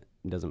achieve it.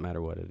 It doesn't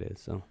matter what it is.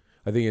 So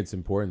I think it's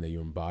important that you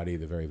embody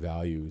the very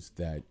values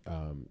that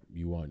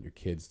you want your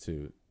kids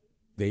to.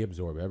 They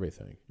absorb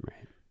everything.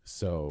 right.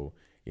 So,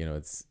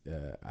 it's,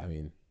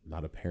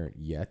 not a parent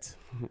yet,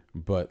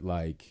 but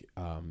like,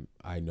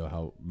 I know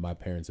how my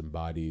parents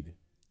embodied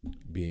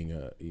being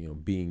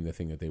being the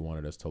thing that they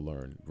wanted us to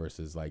learn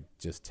versus like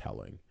just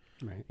telling,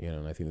 Right.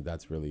 and I think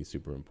that's really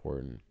super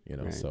important,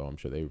 Right. so I'm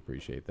sure they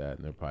appreciate that.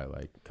 And they'll probably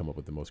like come up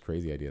with the most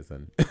crazy ideas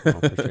then, Oh,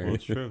 for sure. Well,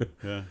 it's true.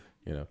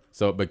 Yeah.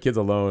 so, but kids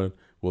alone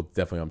will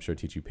definitely, I'm sure,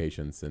 teach you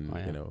patience and, Oh,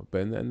 yeah.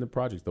 but and the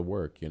projects, the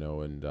work,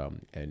 and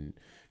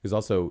because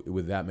also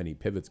with that many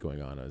pivots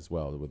going on as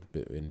well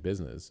in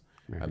business,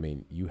 Right. I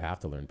mean, you have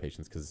to learn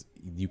patience because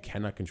you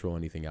cannot control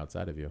anything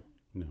outside of you.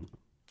 No.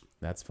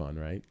 That's fun,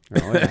 right?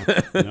 Oh,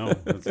 yeah. No,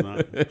 it's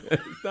not.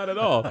 It's not at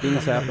all.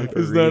 Things happen for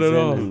a It's reason, not at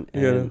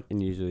all.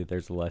 and usually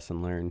there's a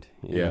lesson learned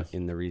Yeah.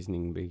 in the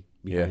reasoning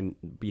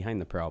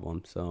behind the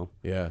problem. So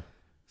Yeah.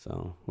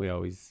 we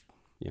always,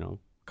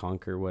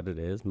 conquer what it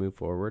is, move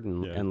forward,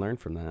 and Yeah. and learn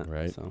from that.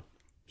 Right. So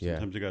Yeah.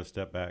 Sometimes you got to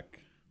step back.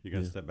 You got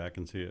to Yeah. step back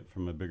and see it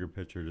from a bigger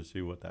picture to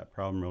see what that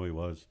problem really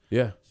was.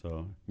 Yeah.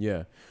 So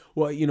Yeah.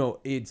 Well,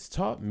 it's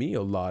taught me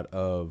a lot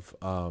of,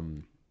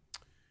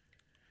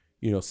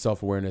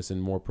 self-awareness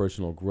and more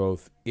personal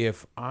growth.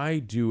 If I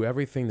do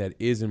everything that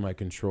is in my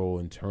control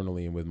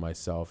internally and with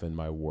myself and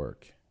my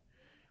work,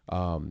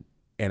 and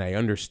I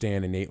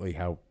understand innately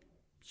how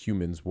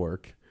humans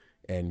work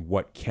and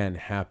what can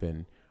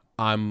happen,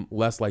 I'm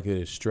less likely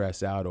to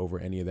stress out over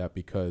any of that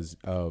because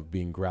of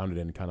being grounded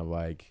and kind of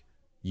like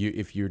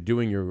if you're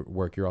doing your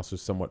work, you're also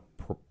somewhat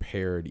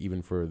prepared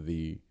even for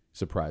the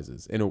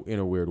surprises in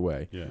a weird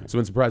way. Yeah. So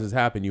when surprises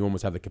happen, you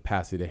almost have the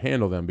capacity to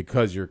handle them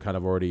because you're kind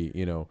of already,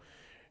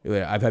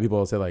 I've had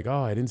people say like,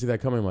 "Oh, I didn't see that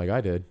coming." I'm like,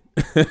 "I did,"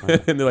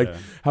 and they're like, Yeah.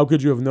 "How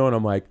could you have known?"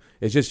 I'm like,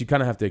 "It's just you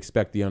kind of have to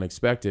expect the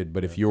unexpected."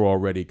 But if Yes. you're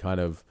already kind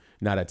of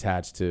not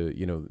attached to,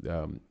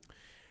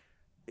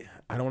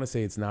 I don't want to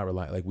say it's not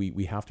like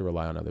we have to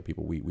rely on other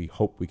people. We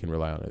hope we can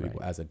rely on other people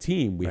Right. as a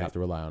team. We Right. have to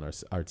rely on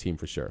our team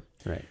for sure.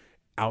 right.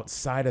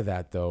 Outside of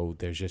that, though,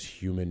 there's just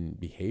human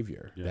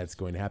behavior Yes. that's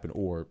going to happen,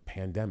 or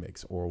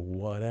pandemics, or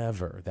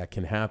whatever that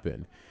can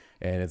happen,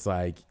 and it's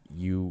like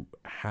you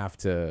have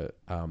to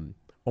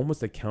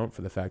almost account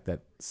for the fact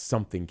that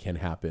something can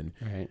happen,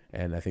 Right.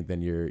 and I think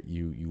then you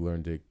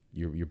learn to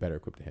you're better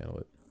equipped to handle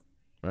it,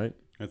 right?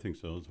 I think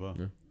so as well.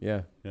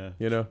 Yeah,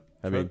 Yeah.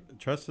 I mean,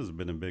 Trust has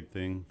been a big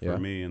thing for Yeah.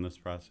 me in this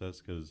process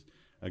because,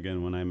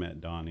 again, when I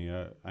met Donnie,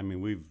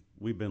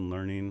 we've been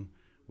learning,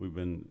 we've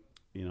been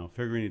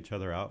figuring each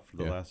other out for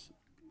the Yeah. last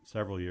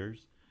several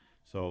years.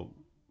 So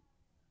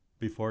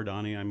before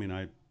Donnie,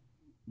 I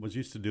was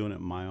used to doing it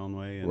my own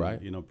way, and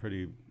Right.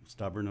 pretty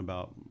stubborn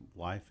about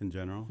life in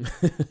general.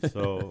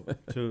 So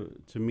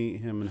to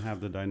meet him and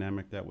have the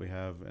dynamic that we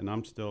have, and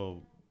I'm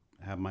still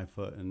have my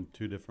foot in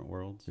two different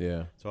worlds.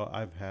 Yeah. So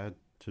I've had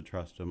to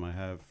trust him. I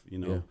have,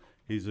 Yeah.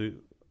 he's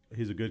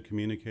a good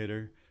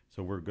communicator.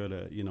 So we're good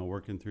at,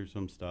 working through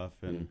some stuff,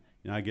 and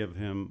I give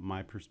him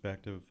my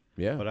perspective.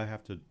 Yeah. But I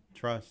have to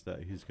trust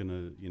that he's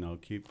gonna,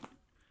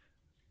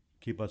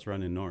 keep us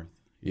running north.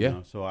 you Yeah.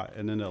 know. So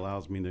and then it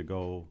allows me to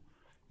go,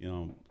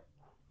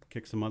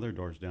 kick some other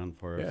doors down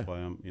for us Yeah. while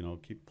I'm,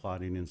 keep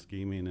plotting and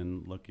scheming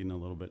and looking a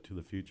little bit to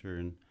the future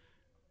and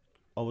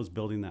always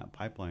building that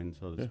pipeline,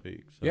 so to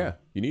speak. So, Yeah.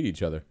 You need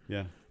each other.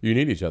 Yeah. You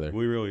need each other.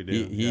 We really do.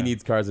 He yeah.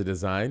 needs cars to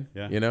design.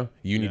 Yeah.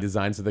 You need Yeah.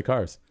 designs to the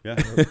cars. Yeah.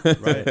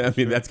 Right. I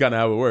mean, that's kind of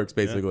how it works,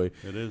 basically.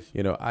 Yeah, it is.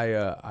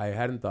 I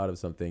hadn't thought of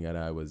something, and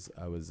I was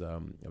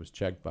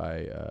checked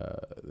by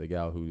the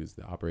gal who's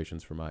the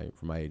operations for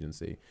my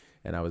agency,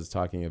 and I was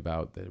talking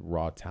about the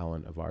raw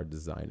talent of our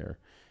designer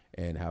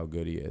and how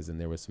good he is. And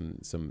there was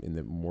some in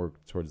the more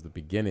towards the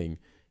beginning.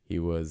 He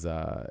was,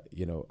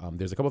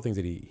 there's a couple of things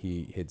that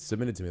he had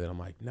submitted to me that I'm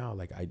like, no,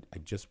 like I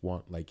just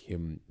want like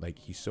him, like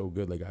he's so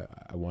good, like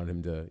I want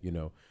him to,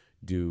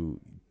 do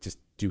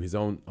his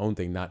own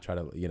thing, not try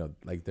to,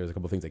 like there's a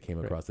couple of things that came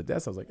across the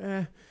desk. I was like,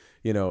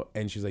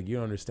 and she's like, you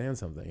don't understand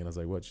something, and I was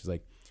like, what? She's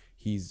like,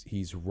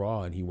 he's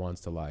raw and he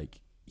wants to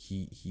like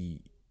he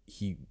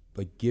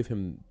like give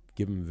him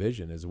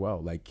vision as well,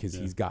 like because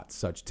he's got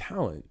such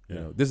talent.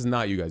 This is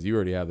not you guys, you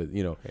already have it,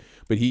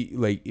 but but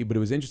it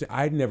was interesting.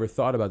 I'd never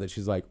thought about that.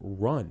 She's like,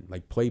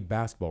 play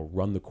basketball,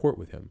 run the court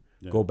with him,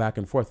 go back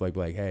and forth, like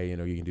hey,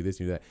 you can do this,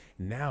 you do that.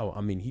 Now,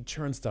 I mean, he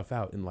churns stuff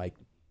out in like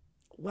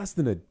less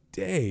than a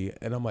day,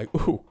 and I'm like,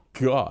 oh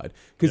god,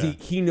 because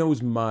he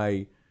knows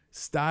my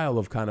style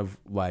of kind of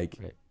like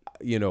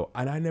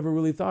and I never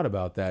really thought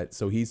about that.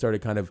 So he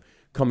started kind of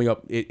coming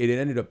up, it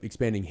ended up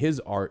expanding his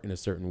art in a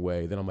certain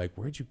way. Then I'm like,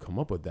 where'd you come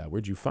up with that?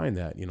 Where'd you find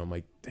that? I'm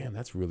like, damn,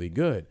 that's really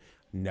good.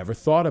 Never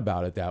thought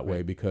about it that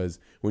way, because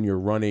when you're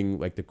running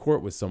like the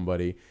court with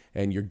somebody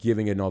and you're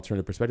giving it an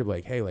alternative perspective,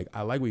 like, hey, like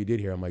I like what you did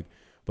here. I'm like,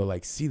 but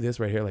like, see this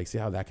right here, like see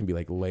how that can be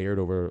like layered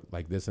over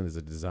like this and as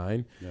a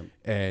design.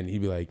 And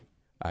he'd be like,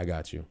 I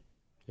got you.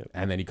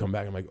 And then he'd come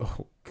back, I'm like,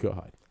 oh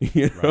god,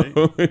 Right?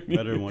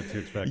 Better than what you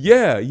expect.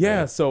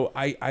 Yeah. So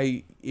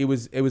it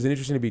was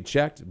interesting to be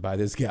checked by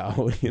this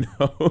gal,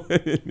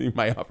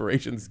 my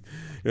operations,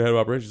 head of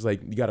operations,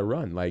 like, you got to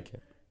run. Like,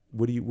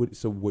 what do you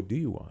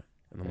want?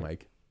 And I'm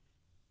like,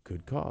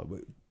 good call.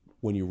 But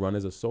when you run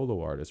as a solo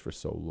artist for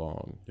so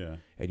long,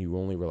 and you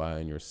only rely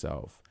on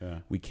yourself,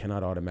 we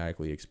cannot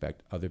automatically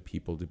expect other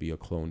people to be a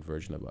cloned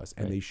version of us,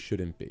 and they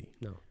shouldn't be.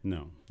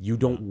 No. You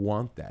don't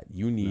want that.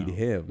 You need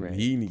him. Right.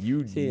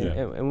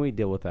 And we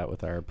deal with that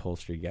with our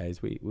upholstery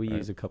guys. We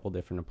use a couple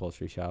different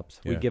upholstery shops.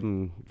 We give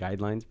them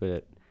guidelines,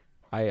 but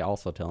I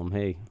also tell them,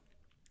 hey,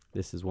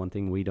 this is one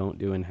thing we don't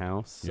do in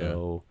house.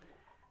 So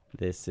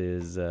this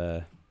is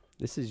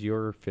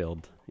your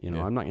field.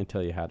 I'm not going to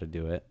tell you how to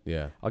do it.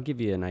 I'll give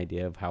you an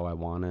idea of how I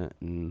want it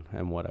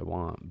and what I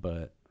want,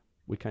 but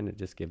we kind of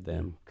just give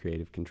them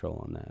creative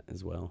control on that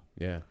as well.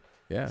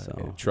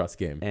 So, trust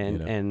game.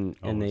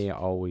 And they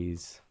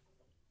always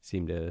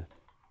seem to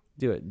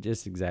do it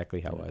just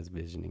exactly how I was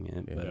visioning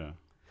it.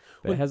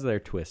 But it has their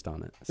twist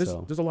on it.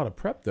 There's a lot of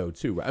prep though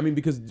too, right? I mean,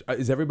 because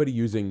is everybody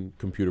using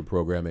computer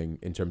programming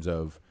in terms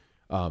of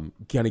kind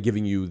of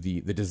giving you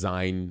the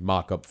design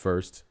mock-up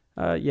first?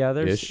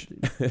 There's Ish.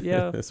 for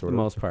the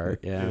most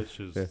part. Ish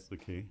is the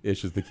key.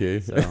 Ish is the key.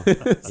 So,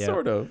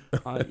 sort of.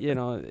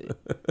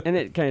 And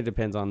it kind of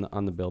depends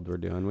on the build we're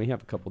doing. We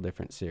have a couple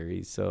different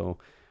series. So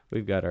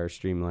we've got our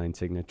Streamline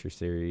Signature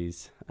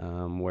series,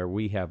 where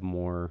we have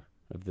more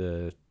of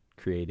the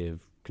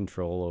creative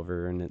control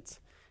over, and it's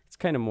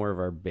kind of more of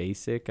our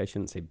basic. I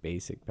shouldn't say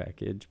basic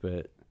package,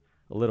 but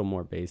a little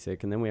more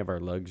basic. And then we have our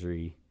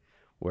luxury,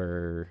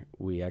 where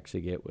we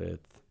actually get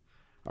with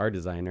our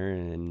designer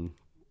and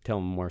tell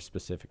him more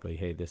specifically,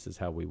 hey, this is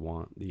how we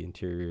want the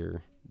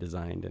interior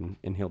designed,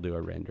 and he'll do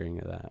a rendering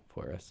of that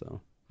for us.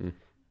 So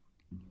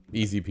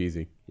easy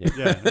peasy.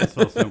 It's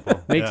so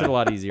simple. Makes it a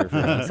lot easier for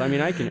us. I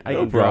mean, I can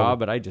draw, problem.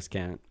 but I just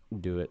can't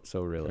do it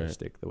so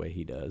realistic the way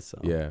he does. So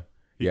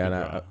And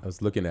I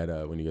was looking at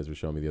when you guys were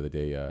showing me the other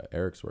day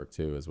Eric's work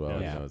too as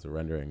well. As a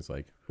rendering, it's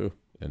like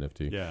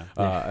NFT.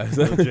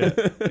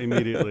 Legit.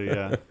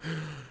 Immediately.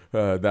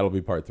 That'll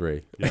be part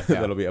 3.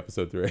 That'll be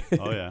episode 3.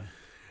 Oh yeah.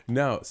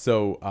 No,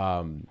 so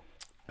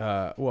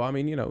well, I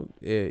mean,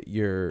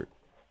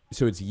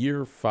 so it's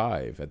year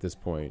 5 at this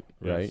point,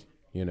 right?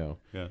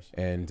 Yes.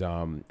 And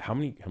how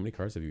many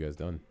cars have you guys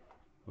done?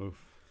 Oof.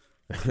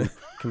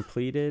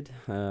 Completed.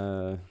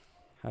 I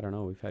don't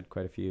know. We've had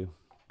quite a few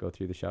go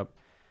through the shop.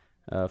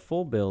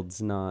 Full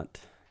builds, not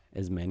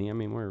as many. I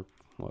mean, we're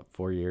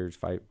 4 years,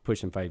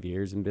 pushing 5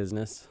 years in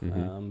business.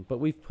 But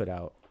we've put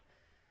out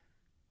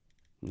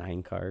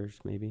 9 cars,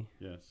 maybe.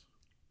 Yes.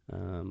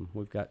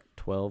 We've got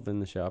 12 in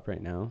the shop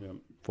right now.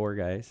 4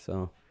 guys,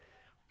 so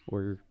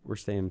we're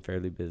staying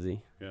fairly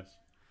busy. Yes.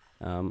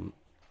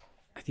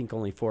 I think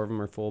only 4 of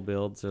them are full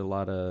builds. There's a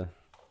lot of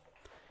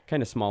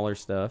kind of smaller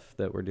stuff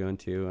that we're doing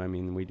too. I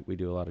mean, we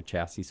do a lot of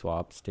chassis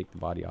swaps, take the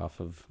body off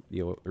of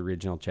the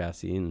original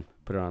chassis and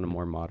put it on a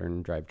more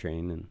modern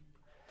drivetrain and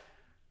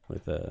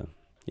with a,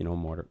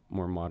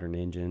 more modern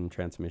engine,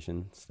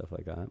 transmission, stuff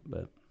like that.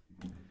 But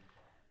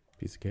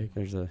piece of cake.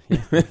 there's a,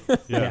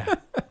 Yeah.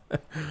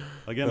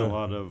 Again, a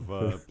lot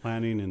of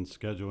planning and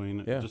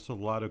scheduling. Yeah. Just a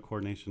lot of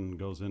coordination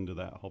goes into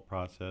that whole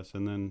process,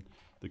 and then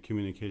the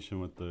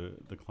communication with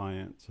the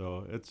client.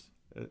 So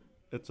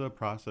it's a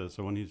process.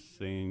 So when he's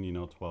saying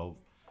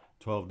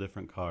 12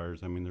 different cars,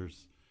 I mean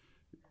there's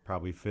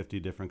probably 50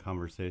 different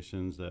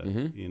conversations that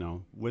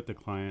with the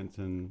clients,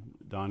 and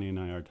Donnie and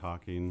I are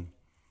talking.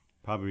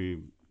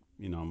 Probably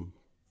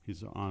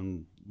he's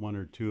on one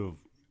or two of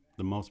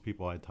the most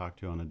people I talk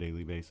to on a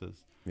daily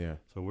basis. Yeah.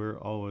 So we're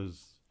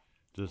always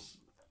just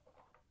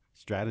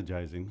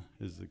strategizing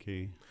is the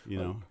key,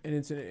 And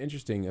it's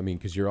interesting, I mean,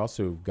 because you're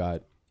also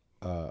got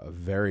a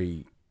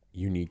very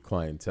unique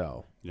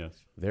clientele. Yes.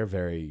 They're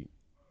very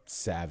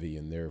savvy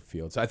in their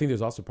field. So I think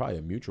there's also probably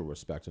a mutual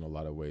respect in a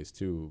lot of ways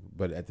too.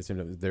 But at the same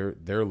time,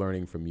 they're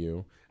learning from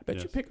you. I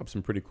bet you pick up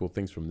some pretty cool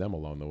things from them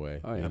along the way.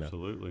 Oh, yeah.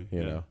 Absolutely.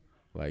 You know,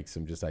 like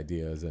some just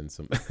ideas and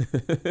some.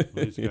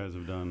 These guys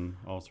have done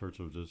all sorts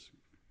of just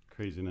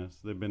craziness.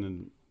 They've been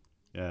in.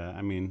 Yeah,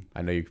 I mean,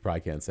 I know you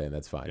probably can't say, and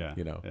that's fine.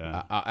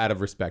 Yeah, Out of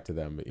respect to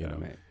them, but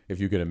Right. if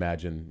you could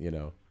imagine,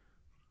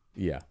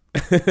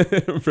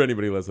 for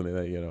anybody listening,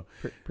 that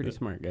pretty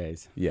smart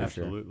guys. Yeah, for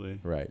sure. absolutely.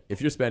 right.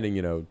 If you're spending,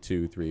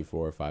 2, 3,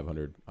 4,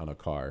 500 on a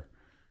car,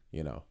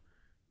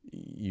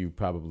 you've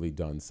probably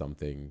done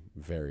something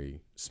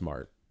very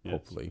smart. Yes.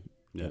 Hopefully,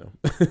 Yeah.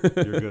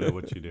 You're good at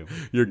what you do.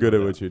 you're good No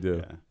at what doubt. you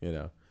do.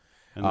 Yeah.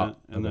 And Oh,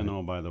 then, okay.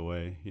 oh, by the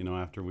way,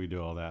 after we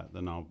do all that,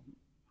 then I'll,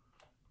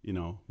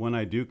 when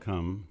I do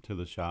come to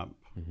the shop,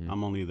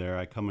 I'm only there.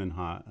 I come in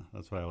hot.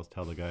 That's what I always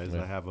tell the guys.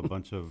 Yeah. I have a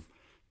bunch of,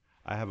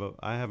 I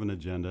have an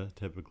agenda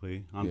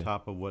typically on Yeah.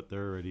 top of what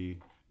they're already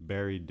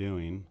buried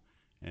doing,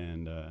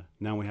 and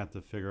now we have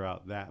to figure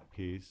out that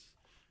piece.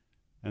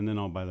 And then,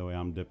 oh, by the way,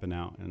 I'm dipping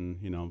out and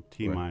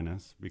T Right.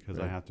 minus because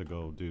I Right. have to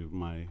go do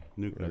my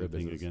nuclear Other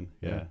thing business. again.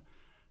 Yeah. Yeah.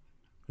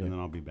 Yeah. And then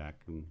I'll be back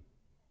in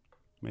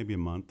maybe a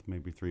month,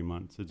 maybe 3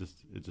 months. It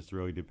just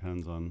really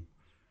depends on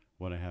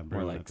what I have More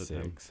brewing like at the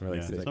 6. time. More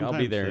like Yeah, 6. Like, I'll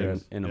be sometimes there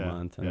 6. in a Yeah,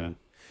 month, and yeah. then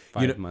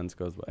 5 months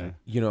goes by.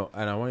 Yeah.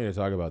 And I want you to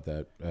talk about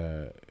that,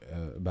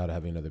 about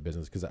having another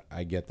business, because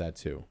I get that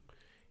too.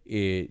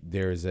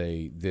 There's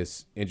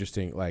this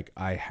interesting,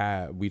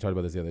 we talked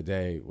about this the other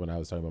day when I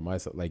was talking about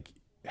myself, like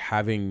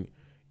having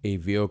a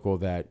vehicle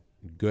that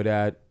good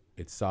at,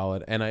 it's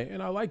solid, and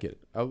I like it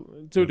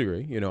to a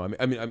degree.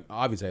 I mean, I'm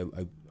obviously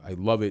I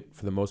love it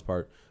for the most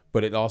part,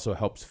 but it also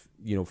helps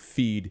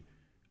feed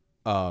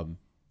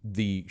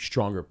the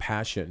stronger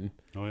passion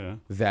Oh yeah.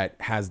 that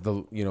has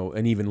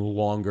an even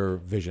longer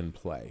vision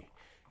play.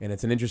 And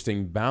it's an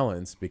interesting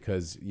balance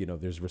because,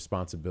 there's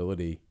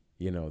responsibility,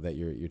 that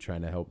you're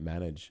trying to help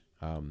manage.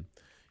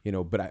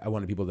 But I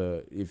wanted people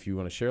to, if you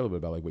want to share a little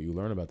bit about like what you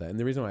learn about that. And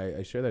the reason why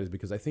I share that is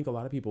because I think a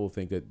lot of people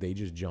think that they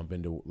just jump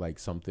into like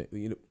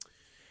something,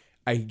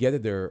 I get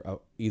that there are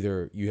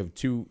either you have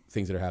two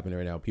things that are happening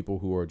right now. People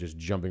who are just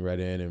jumping right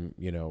in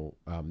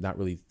and, not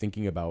really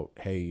thinking about,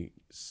 hey,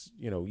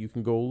 you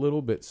can go a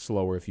little bit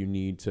slower if you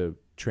need to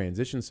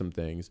transition some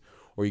things.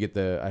 Or you get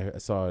I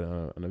saw it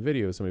on a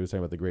video, somebody was talking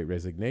about the Great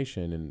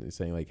Resignation and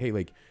saying like, hey,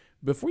 like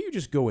before you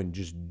just go and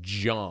just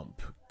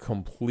jump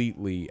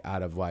completely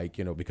out of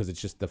because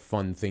it's just the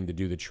fun thing to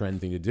do, the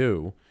trend thing to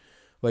do.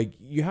 Like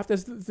you have to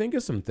think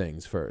of some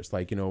things first.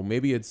 Like,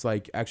 maybe it's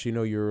like, actually,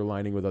 no, you're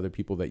aligning with other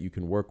people that you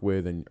can work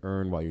with and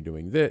earn while you're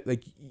doing this.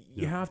 Like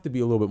you have to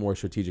be a little bit more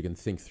strategic and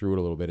think through it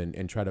a little bit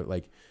and try to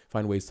like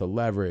find ways to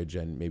leverage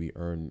and maybe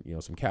earn,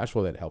 some cash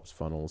flow that helps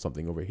funnel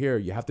something over here.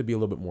 You have to be a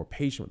little bit more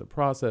patient with the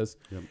process.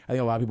 Yep. I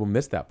think a lot of people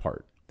miss that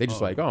part. They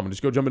just I'm gonna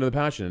just go jump into the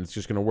passion and it's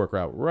just gonna work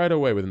out right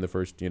away within the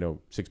first,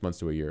 6 months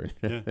to a year.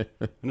 Yeah.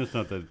 And it's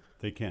not that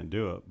they can't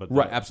do it, but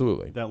Right,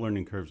 absolutely. that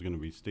learning curve is going to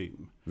be steep.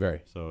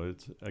 Very. So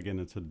it's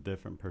a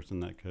different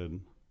person that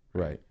could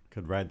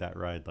ride that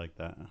ride like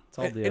that. It's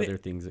all the And other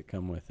things that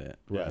come with it,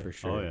 Right. for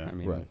sure. Oh, yeah. I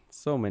mean, Right.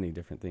 so many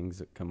different things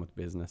that come with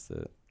business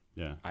that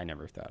Yeah. I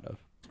never thought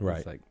of. Right.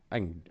 It's like I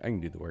can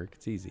do the work.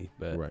 It's easy,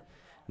 but Right.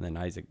 and then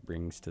Isaac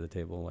brings to the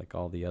table like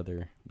all the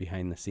other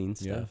behind the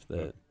scenes Yeah. stuff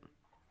that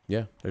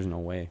Yeah. there's no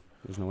way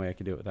I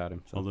could do it without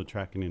him. So All the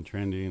tracking and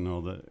trending,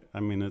 all the. I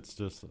mean, it's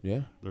just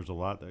Yeah. there's a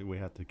lot that we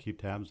have to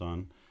keep tabs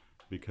on,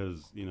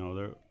 because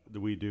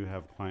we do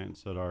have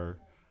clients that are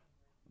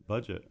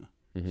budget,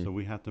 Mhm. so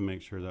we have to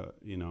make sure that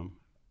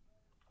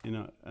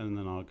and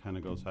then I'll kind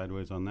of go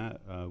sideways on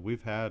that.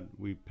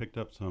 We picked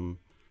up some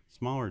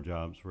smaller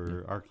jobs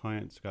where our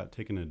clients got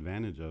taken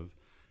advantage of,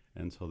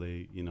 and so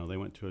they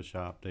went to a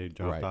shop, they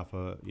dropped Right. off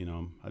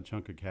a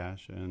chunk of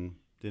cash and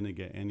didn't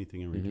get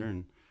anything in Mhm.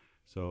 return.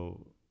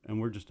 So, and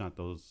we're just not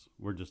those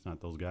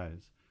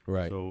guys.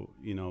 Right. So,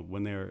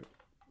 when they're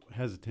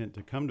hesitant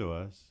to come to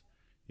us,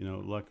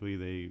 luckily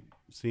they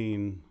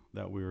seen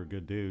that we were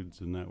good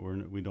dudes and that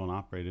we don't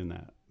operate in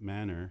that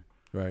manner.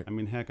 Right. I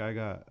mean, heck, I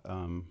got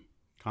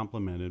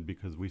complimented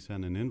because we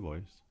sent an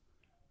invoice.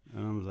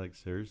 And I was like,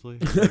 seriously?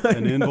 Like,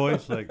 an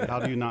invoice? Like, how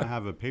do you not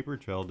have a paper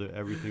trail to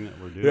everything that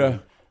we're doing,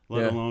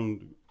 let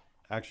alone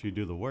actually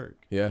do the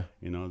work? Yeah.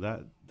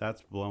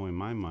 That's blowing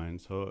my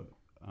mind. So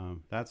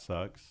that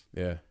sucks.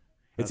 Yeah.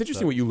 It's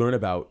interesting what you learn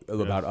about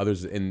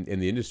others in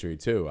the industry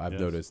too. I've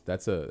noticed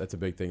that's a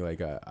big thing.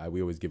 Like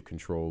we always give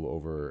control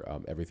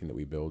over everything that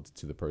we build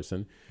to the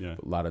person. Yeah.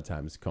 But a lot of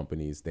times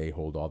companies, they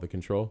hold all the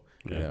control,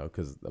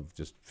 because of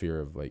just fear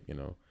of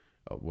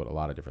what a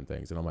lot of different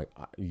things. And I'm like,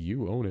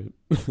 you own it.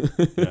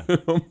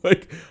 I'm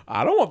like,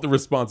 I don't want the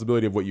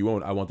responsibility of what you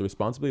own. I want the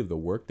responsibility of the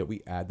work that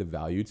we add the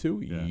value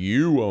to. Yeah.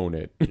 You own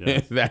it.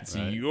 Yes, that's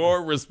right.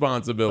 Your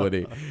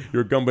responsibility.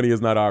 Your company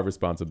is not our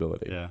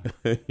responsibility. Yeah.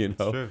 It's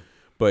true.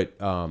 But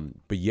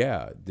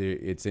yeah,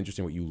 it's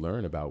interesting what you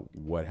learn about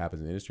what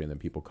happens in the industry, and then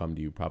people come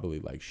to you probably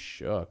like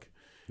shook,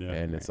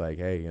 and it's like,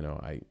 hey,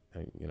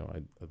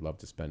 I'd love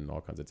to spend all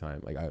kinds of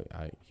time. Like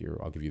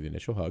I'll give you the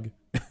initial hug,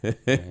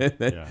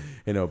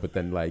 but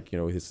then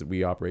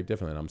we operate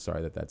differently, and I'm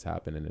sorry that that's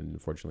happened, and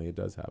unfortunately it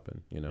does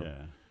happen.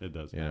 Yeah, it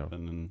does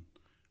happen, and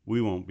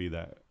we won't be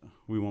that.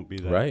 We won't be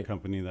that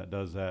company that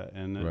does that.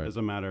 And as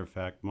a matter of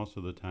fact, most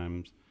of the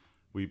times,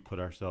 we put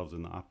ourselves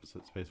in the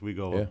opposite space. We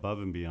go above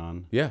and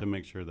beyond to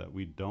make sure that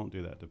we don't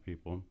do that to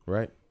people.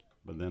 Right.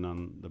 But then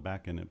on the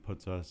back end, it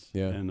puts us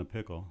in the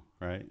pickle,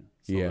 right?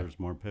 So there's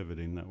more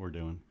pivoting that we're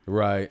doing.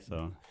 Right.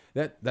 So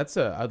that's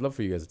I'd love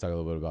for you guys to talk a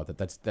little bit about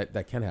that.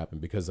 That can happen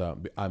because I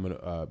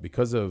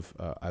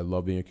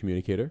love being a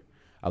communicator.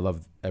 I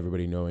love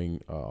everybody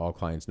knowing, all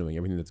clients knowing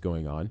everything that's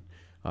going on,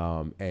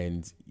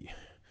 and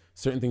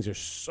certain things are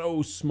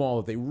so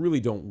small that they really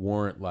don't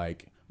warrant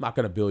I'm not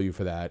going to bill you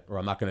for that, or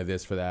I'm not going to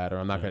this for that, or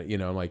I'm not going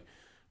to, I'm like,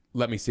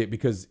 let me see it,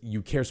 because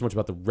you care so much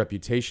about the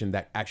reputation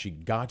that actually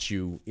got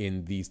you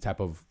in these type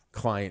of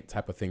client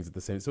type of things at the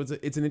same. So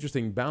it's an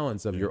interesting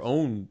balance of your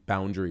own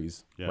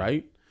boundaries,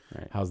 right?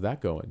 How's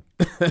that going?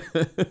 I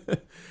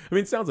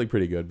mean, it sounds like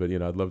pretty good, but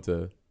I'd love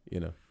to,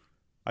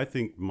 I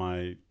think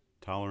my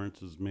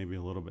tolerance is maybe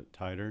a little bit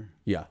tighter.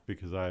 Yeah.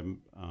 Because I'm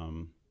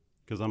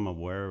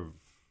aware of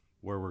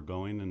where we're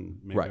going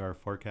and maybe our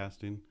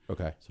forecasting.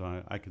 Okay.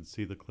 So I could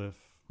see the cliff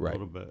a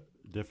little bit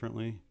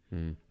differently.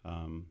 I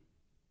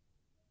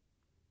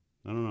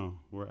don't know.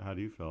 How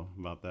do you feel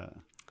about that?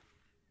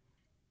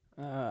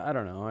 I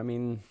don't know. I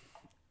mean,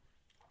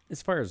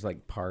 as far as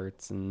like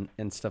parts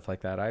and stuff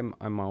like that,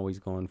 I'm always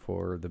going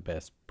for the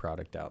best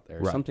product out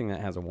there, something that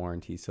has a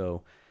warranty.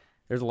 So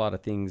there's a lot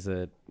of things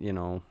that,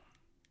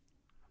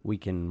 we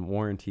can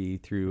warranty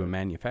through a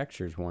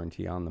manufacturer's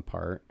warranty on the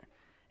part.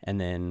 And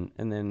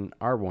then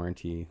our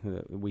warranty,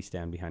 we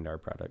stand behind our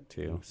product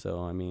too.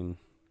 So I mean,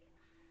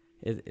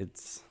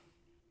 it's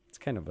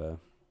kind of a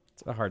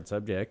hard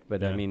subject,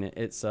 but I mean,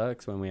 it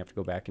sucks when we have to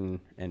go back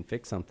and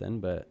fix something.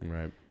 But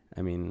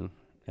I mean,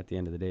 at the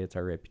end of the day, it's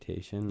our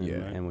reputation,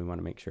 and we want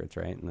to make sure it's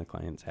right and the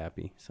client's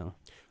happy. So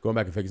going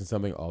back and fixing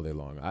something all day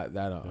long,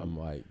 I'm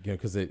like,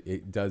 because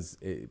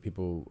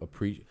people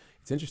appreciate.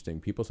 It's interesting.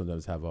 People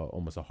sometimes have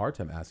almost a hard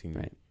time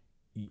asking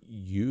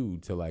you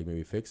to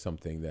maybe fix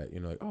something that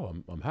like, oh,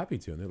 I'm happy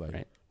to, and they're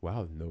like,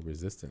 wow, no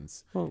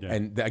resistance.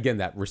 And again,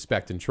 that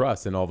respect and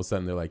trust, and all of a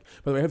sudden they're like,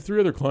 by the way, I have 3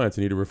 other clients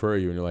I need to refer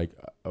you, and you're like,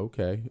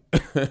 okay,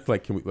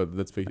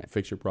 let's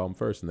fix your problem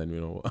first, and then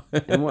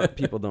and what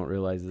people don't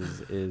realize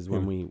is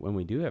when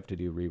we do have to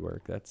do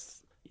rework,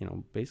 that's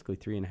basically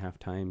 3.5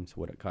 times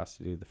what it costs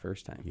to do the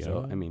first time.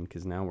 So I mean,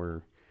 because now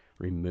we're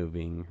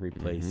removing,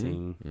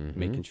 replacing,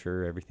 making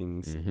sure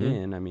everything's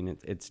in. I mean,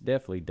 it's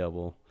definitely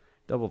double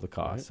the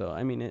cost. So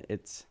I mean,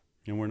 it's,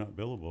 and we're not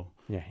billable.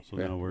 Yeah. So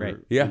now we're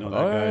that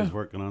guy's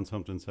working on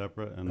something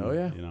separate, and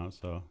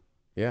so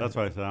that's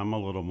why I said I'm a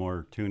little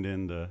more tuned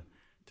into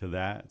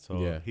that.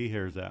 So he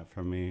hears that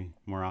from me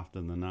more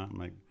often than not. I'm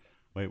like,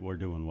 wait, we're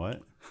doing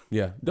what?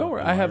 Yeah. Don't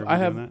worry. I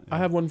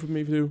have one from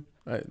me too.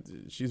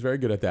 She's very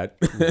good at that.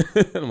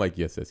 And I'm like,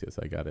 yes,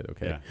 I got it.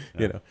 Okay.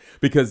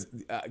 Because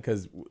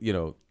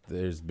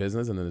there's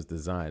business and then there's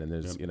design, and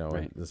there's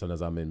and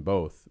sometimes I'm in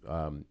both,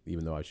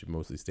 even though I should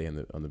mostly stay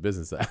on the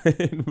business side.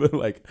 But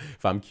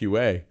if I'm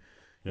QA,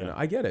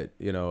 I get it.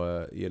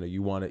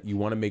 You want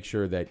to make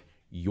sure that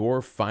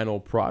your final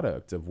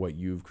product of what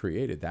you've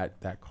created,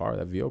 that car,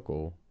 that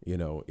vehicle,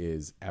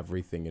 is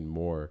everything and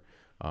more,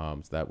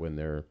 so that when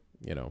they're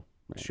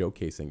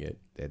showcasing it,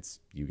 it's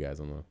you guys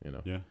on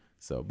the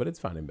So, but it's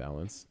finding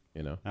balance,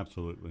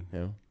 Absolutely.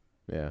 Yeah.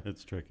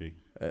 It's tricky.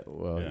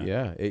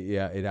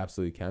 It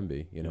absolutely can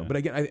be, But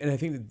again, I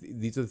think that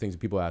these are the things that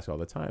people ask all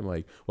the time,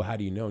 like, well, how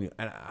do you know? And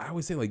I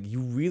always say,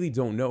 you really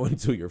don't know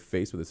until you're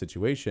faced with a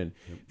situation.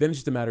 Then it's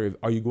just a matter of,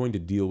 are you going to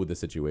deal with the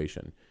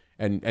situation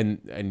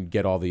and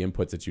get all the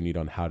inputs that you need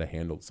on how to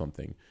handle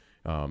something?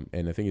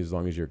 And I think as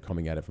long as you're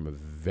coming at it from a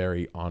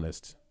very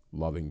honest,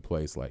 loving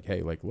place,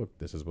 hey, look,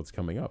 this is what's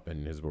coming up,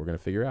 and this is what we're going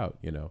to figure out,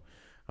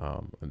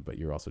 but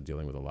you're also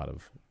dealing with a lot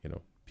of,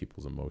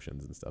 people's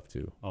emotions and stuff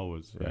too.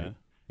 Always. Right?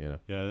 Yeah.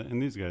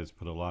 And these guys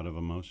put a lot of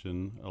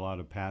emotion, a lot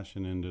of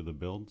passion into the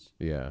builds.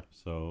 Yeah.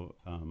 So,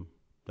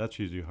 that's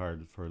usually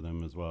hard for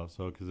them as well.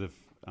 So, cause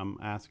I'm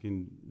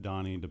asking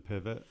Donnie to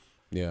pivot.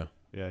 Yeah.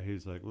 Yeah,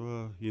 he's like,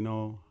 well,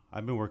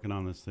 I've been working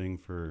on this thing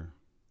for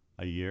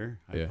a year.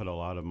 I put a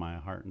lot of my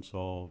heart and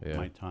soul,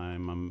 my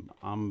time.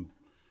 I'm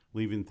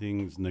leaving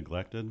things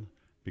neglected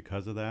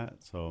because of that.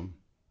 So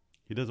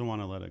he doesn't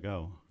want to let it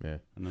go. Yeah.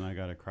 And then I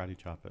got to karate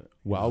chop it.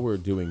 While we're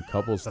doing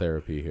couples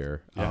therapy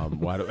here,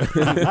 why do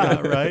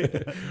right?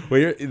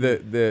 Well,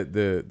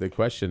 the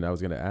question I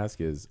was going to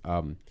ask is,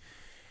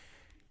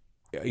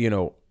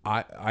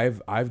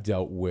 I've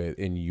dealt with,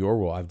 in your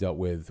role, I've dealt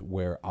with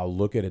where I'll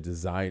look at the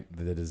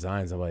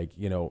designs. I'm like,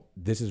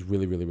 this is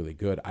really, really, really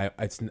good.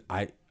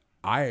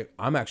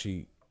 I'm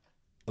actually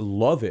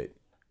love it,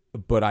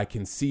 but I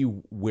can see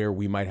where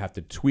we might have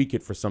to tweak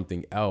it for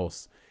something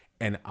else.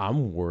 And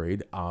I'm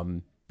worried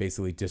I'm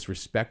basically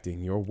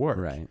disrespecting your work.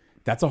 Right.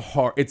 That's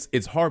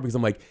it's hard because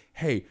I'm like,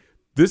 hey,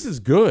 this is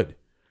good.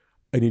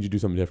 I need you to do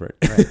something different.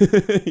 Right.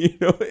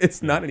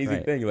 It's not an easy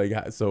thing.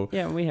 Like, so.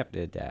 Yeah, we have to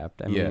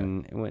adapt. I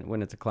mean,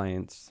 when it's a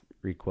client's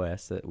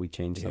request that we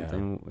change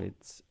something,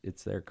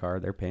 it's their car.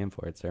 They're paying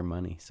for it. It's their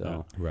money.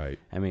 So, right.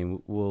 I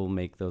mean, we'll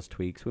make those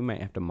tweaks. We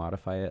might have to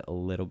modify it a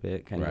little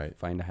bit, kind of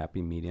find a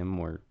happy medium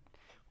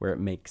where it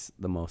makes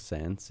the most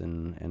sense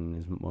and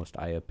is most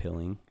eye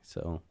appealing.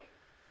 So,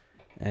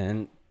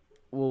 and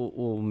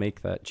we'll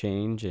make that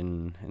change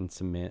and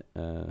submit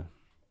a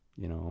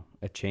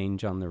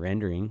change on the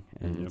rendering,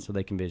 and so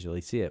they can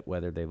visually see it,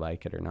 whether they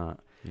like it or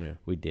not. Yeah.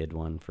 We did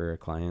one for a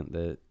client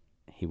that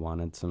he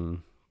wanted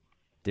some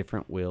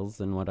different wheels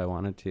than what I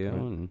wanted to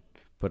and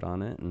put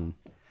on it, and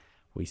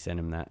we sent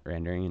him that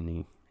rendering, and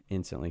he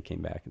instantly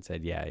came back and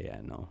said,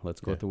 no,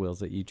 let's go with the wheels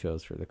that you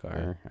chose for the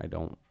car.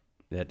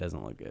 That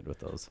doesn't look good with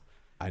those.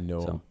 I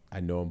know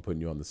I'm putting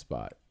you on the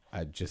spot.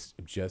 I just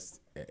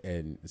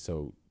and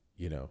so,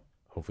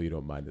 hopefully you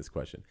don't mind this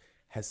question.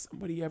 Has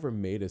somebody ever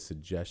made a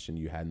suggestion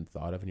you hadn't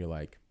thought of and you're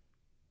like,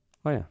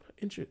 oh yeah,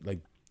 like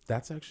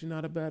that's actually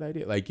not a bad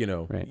idea. Like,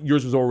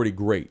 yours was already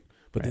great,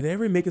 but did they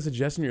ever make a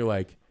suggestion you're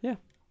like, yeah,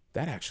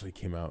 that actually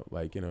came out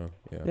like,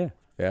 Yeah.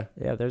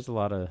 There's a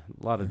lot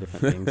of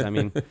different things. I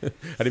mean, I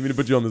didn't mean to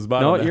put you on the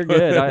spot. No, you're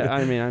good.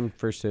 I mean, I'm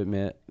first to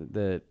admit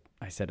that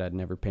I said I'd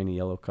never paint a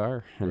yellow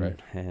car,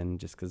 and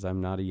just because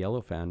I'm not a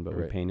yellow fan, but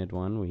we painted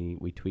one.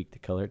 We tweaked the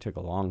color. It took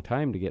a long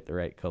time to get the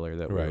right color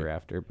that we were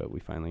after, but we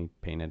finally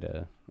painted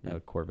a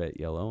Corvette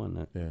yellow, and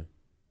it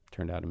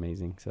turned out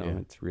amazing. So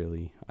it's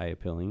really eye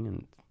appealing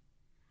and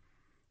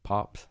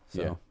pops.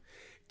 So,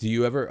 do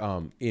you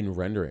ever in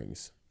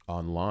renderings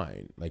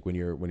online, like when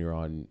you're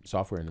on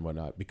software and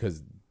whatnot,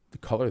 because the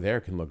color there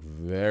can look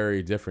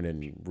very different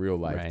in real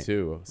life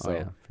too.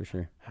 So for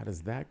sure. How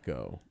does that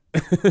go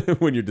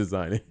when you're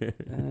designing?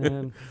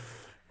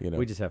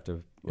 We just have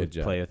to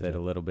play with it a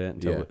little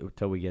bit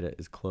until we get it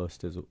as close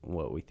to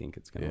what we think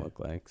it's going to look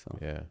like. So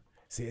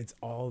see, it's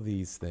all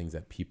these things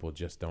that people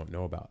just don't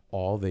know about.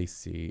 All they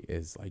see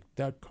is like,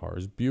 that car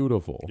is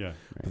beautiful,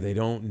 but they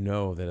don't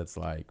know that it's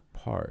like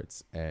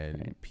parts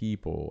and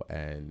people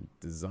and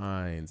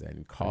designs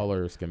and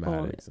color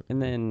schematics.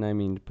 And then, I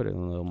mean, to put it in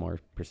a little more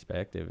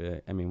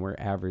perspective, I mean, we're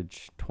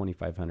average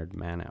 2,500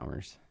 man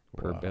hours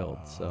per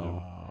build.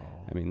 So,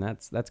 I mean,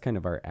 that's kind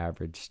of our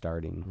average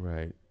starting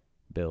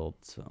build.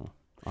 So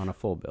on a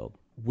full build,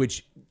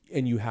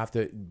 and you have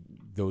to,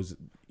 those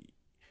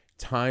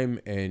time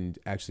and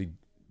actually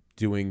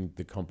doing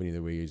the company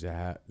the way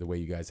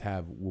you guys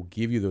have will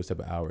give you those type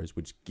of hours,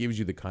 which gives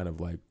you the kind of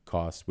like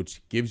cost,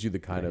 which gives you the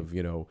kind of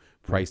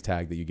price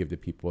tag that you give to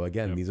people.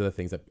 Again, these are the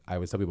things that I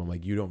always tell people. I'm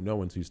like, you don't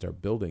know until you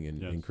start building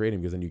and creating,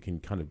 because then you can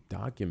kind of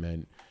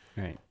document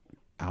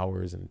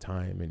hours and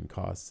time and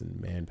costs and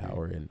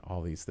manpower and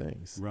all these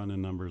things.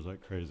 Running numbers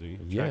like crazy,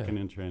 tracking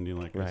and trending,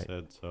 like I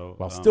said. So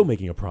while still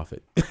making a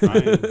profit,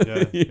 and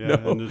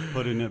just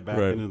putting it back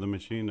into the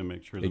machine to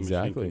make sure the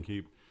machine can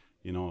keep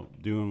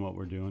doing what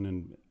we're doing.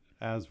 And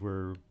as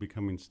we're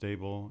becoming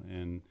stable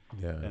and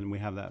we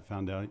have that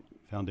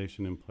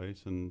foundation in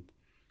place, and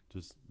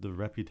just the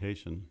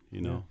reputation,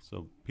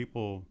 so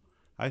people,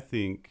 I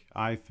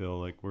feel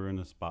like we're in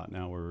a spot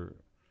now where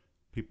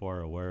people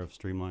are aware of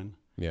Streamline.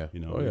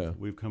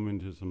 We've come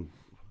into some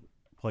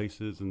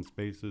places and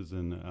spaces,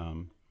 and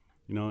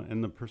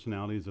and the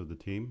personalities of the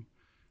team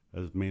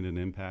has made an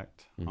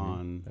impact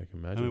on. I can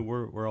imagine. I mean,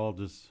 we're all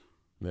just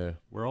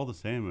we're all the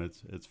same.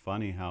 It's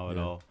funny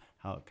how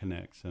it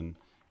connects, and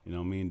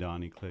me and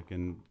Donnie click,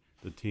 and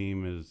the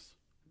team is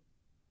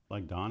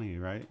like Donnie,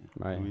 right?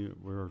 Right.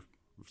 We're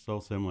so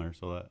similar,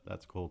 so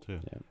that's cool too.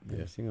 Yeah.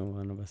 Every single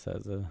one of us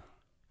has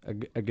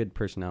a good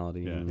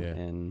personality,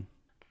 and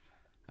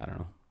I don't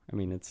know. I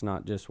mean, it's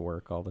not just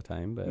work all the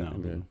time, but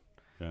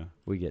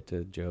we get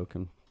to joke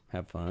and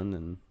have fun,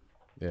 and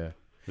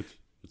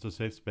it's a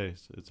safe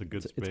space. It's a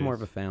good space. It's more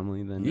of a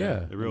family than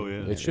it really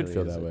is. It should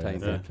feel that way. A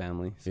tight-knit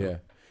family. So. Yeah,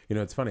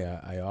 it's funny.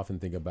 I often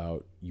think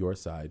about your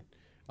side,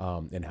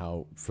 and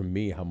how, for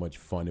me, how much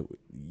fun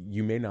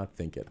you may not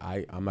think it.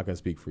 I'm not gonna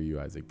speak for you,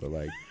 Isaac, but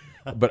like,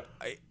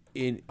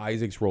 in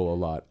Isaac's role a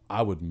lot,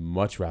 I would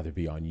much rather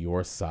be on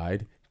your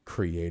side.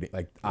 Creating,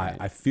 like,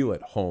 I feel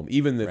at home,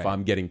 even if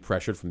I'm getting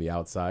pressured from the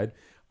outside.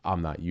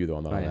 I'm not you though,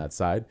 I'm not on that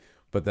side,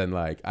 But then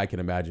like I can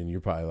imagine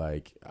you're probably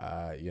like,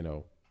 you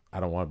know, I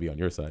don't want to be on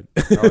your side.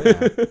 Oh,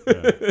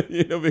 yeah.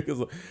 You know,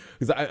 because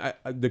I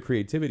the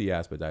creativity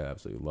aspect I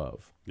absolutely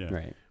love. Yeah.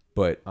 Right.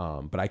 But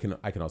I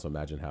can also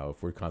imagine how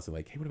if we're constantly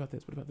like, hey, what about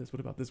this? What about this? What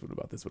about this? What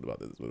about this? What about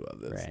this? What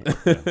about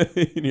this?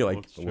 Right. And you're Well,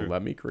 like, it's well, true.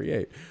 let me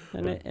create.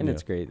 And Yeah.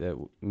 it's great that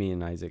me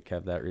and Isaac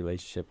have that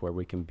relationship where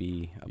we can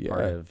be a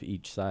part Yeah. of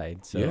each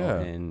side. So Yeah.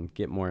 and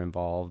get more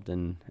involved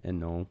and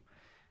know.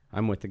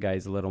 I'm with the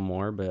guys a little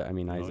more, but I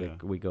mean Isaac,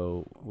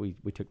 yeah.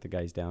 we took the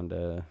guys down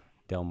to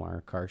Del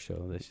Mar Car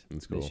Show That's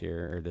this cool.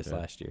 year or this Yeah.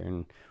 last year,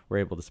 and we're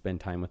able to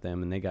spend time with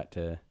them, and they got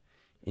to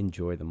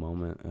enjoy the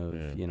moment of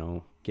Yeah. you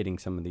know getting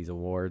some of these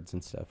awards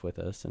and stuff with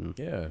us, and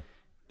Yeah.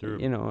 They're-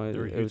 you know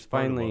they're a it huge was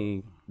part of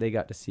finally they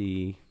got to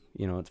see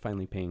you know it's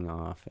finally paying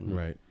off, and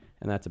Right.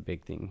 and that's a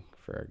big thing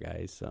for our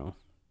guys. So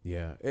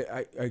Yeah.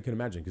 I can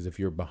imagine because if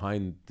you're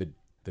behind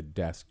the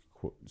desk,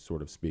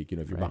 sort of speak, you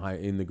know, if you're Right.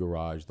 behind in the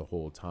garage the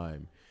whole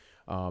time,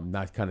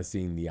 not kind of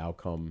seeing the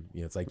outcome,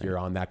 you know, it's like Right. you're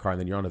on that car and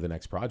then you're on to the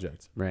next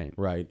project. right,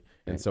 Right.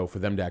 And Right. so for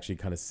them to actually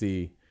kind of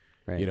see,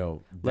 right, you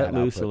know, let that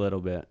loose output- a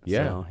little bit.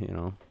 Yeah. So, you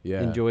know,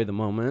 Yeah. enjoy the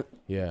moment.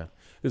 Yeah.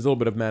 There's a little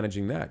bit of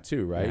managing that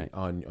too, right?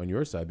 Right. On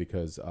your side,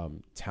 because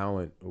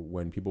talent,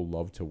 when people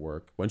love to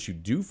work, once you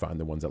do find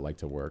the ones that like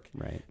to work,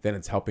 Right, then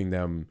it's helping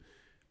them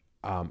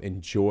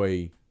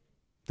enjoy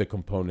the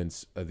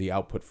components, the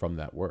output from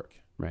that work.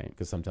 right.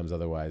 Because sometimes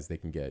otherwise they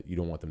can get, you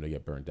don't want them to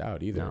get burnt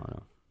out either.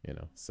 No. You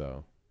know,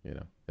 so, you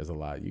know, there's a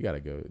lot you got to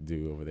go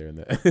do over there in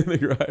the, in the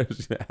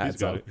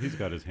garage. He's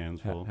got his hands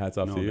full. Hats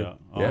off no to you.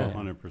 doubt. Oh, Yeah.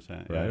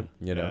 100%. Right.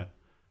 Yeah. You know, Yeah.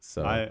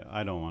 so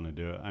I don't want to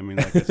do it. I mean,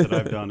 like I said,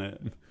 I've done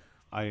it.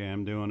 I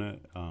am doing it.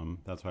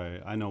 That's why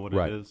I know what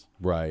Right. it is.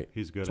 right.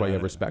 He's good That's why at you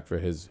have it. respect for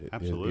his.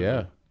 Absolutely.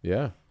 Yeah.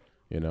 Yeah.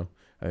 You know,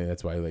 I mean,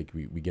 that's why like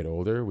we get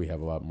older, we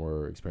have a lot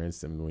more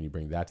experience. And when you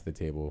bring that to the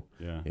table,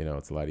 Yeah. you know,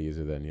 it's a lot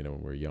easier than, you know,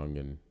 when we're young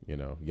and, you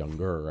know,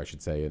 younger, I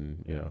should say.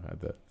 And, you Yeah. know, at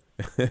the,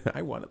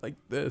 I want it like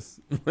this,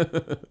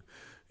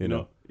 You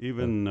know,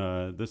 even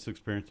this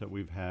experience that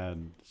we've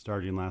had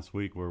starting last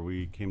week where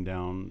we came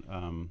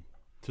down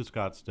to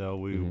Scottsdale,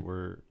 we Mhm.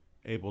 were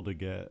able to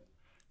get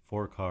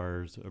 4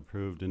 cars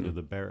approved into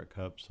the Barrett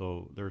Cup.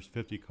 So there's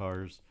 50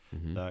 cars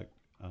Mhm. that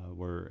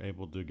were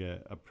able to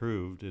get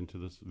approved into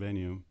this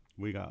venue.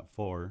 We got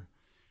 4.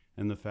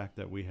 And the fact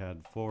that we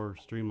had 4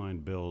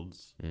 streamlined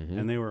builds Mhm.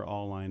 and they were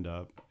all lined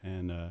up.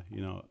 And, you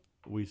know,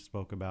 we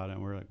spoke about it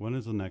and we're like, when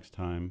is the next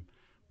time?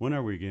 When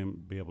are we going to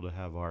be able to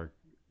have our,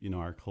 you know,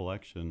 our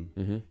collection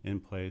Mhm. in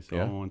place,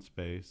 Yeah. all in one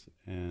space?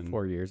 And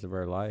 4 years of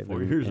our life.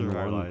 4 in- years in of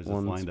our one- lives just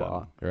one lined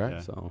spot. up. Right. Yeah.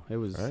 So Right.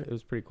 it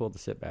was pretty cool to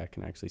sit back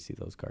and actually see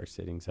those cars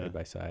sitting side Yeah.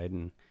 by side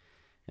and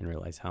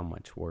realize how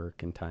much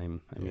work and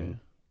time I Yeah. mean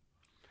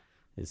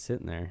is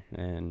sitting there.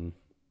 And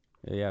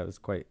yeah, it was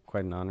quite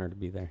an honor to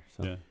be there.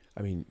 So Yeah.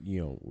 I mean, you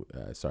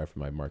know, sorry for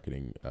my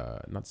marketing,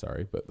 not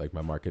sorry, but like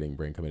my marketing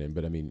brain coming in.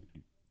 But I mean,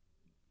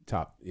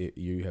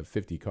 you have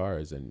 50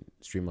 cars and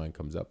Streamline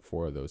comes up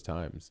 4 of those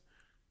times.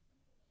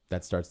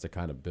 That starts to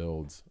kind of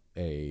build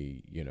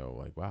a, you know,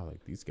 like, wow,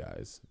 like these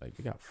guys, like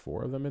they got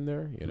 4 of them in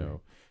there, you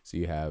know? So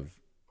you have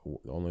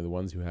only the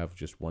ones who have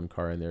just 1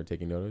 car in there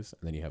taking notice.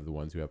 And then you have the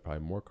ones who have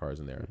probably more cars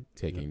in there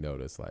taking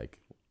notice. Like,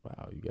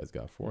 wow, you guys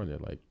got 4 in there.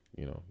 Like,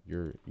 you know,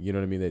 you know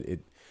what I mean?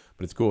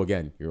 But it's cool.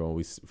 Again, you're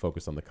always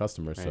focused on the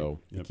customer. Right. So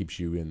Yep. it keeps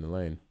you in the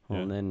lane.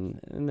 well, Yeah.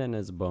 and then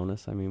as a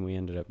bonus, I mean, we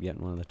ended up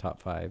getting one of the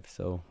top 5.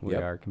 So we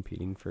Yep. are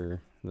competing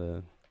for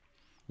the,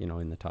 you know,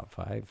 in the top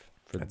 5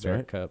 for That's the Barrett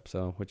right. Cup.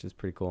 So which is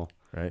pretty cool.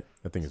 Right?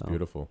 That thing is So-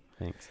 beautiful.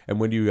 Thanks. And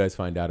when do you guys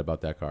find out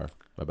about that car?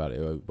 About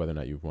it, whether or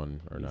not you've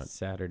won or not?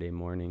 Saturday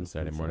morning.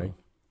 Saturday so, morning?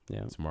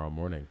 yeah. Tomorrow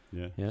morning.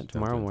 Yeah. Yeah,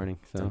 tomorrow dun, morning.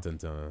 So Dun, dun,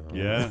 dun.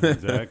 Yeah,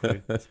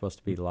 exactly. it's supposed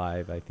to be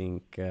live. I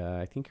think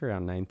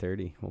around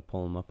 9:30 we'll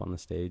pull them up on the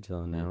stage.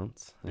 They'll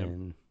announce, Yep.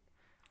 and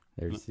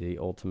there's the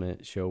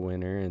ultimate show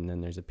winner, and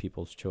then there's a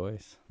people's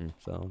choice. Mm.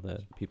 So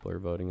that people are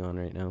voting on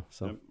right now.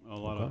 So Yep. A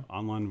lot Okay. of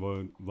online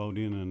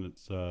voting, and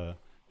it's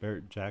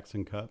Barrett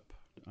Jackson Cup,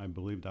 I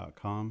believe,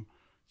 .com.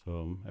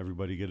 So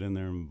everybody get in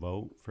there and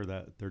vote for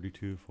that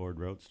 32 Ford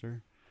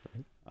Roadster.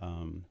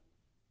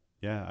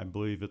 Yeah, I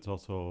believe it's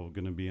also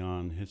going to be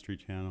on History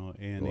Channel,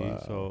 A&E. Wow.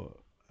 So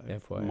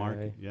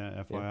FYI.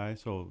 FYI.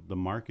 So the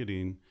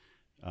marketing,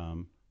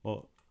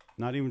 well,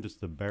 not even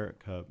just the Barrett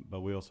Cup,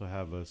 but we also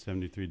have a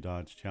 73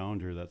 Dodge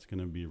Challenger that's going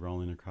to be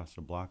rolling across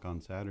the block on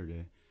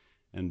Saturday.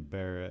 And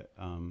Barrett,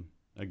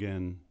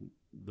 again,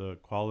 the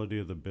quality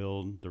of the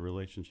build, the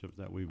relationships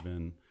that we've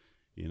been,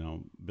 you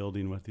know,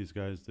 building with these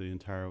guys the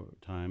entire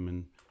time,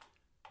 and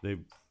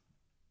they've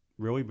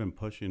really been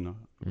pushing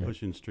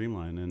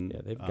Streamline, and yeah,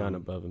 they've gone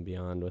above and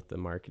beyond with the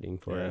marketing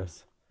for yeah.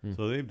 us.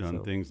 So they've done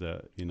So- things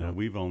that, you know, Yeah.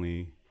 we've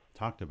only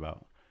talked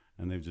about,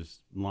 and they've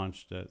just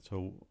launched it.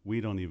 So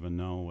we don't even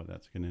know what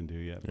that's going to do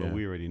yet, but Yeah.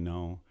 we already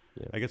know.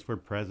 Yeah. I guess we're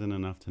present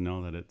enough to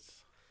know that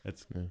it's Yeah.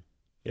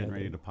 getting Yeah,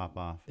 ready they- to pop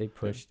off. They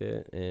pushed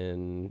it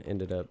and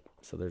ended up.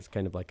 So there's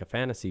kind of like a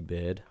fantasy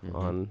bid Mhm.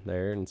 on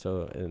there,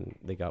 and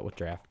they got with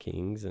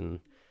DraftKings,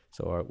 and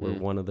so we're Mm.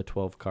 one of the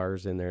 12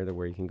 cars in there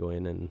where you can go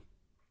in and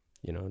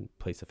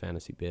place a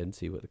fantasy bid,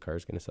 see what the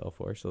car's going to sell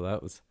for. So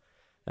that was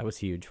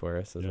huge for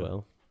us as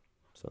well.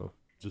 So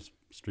just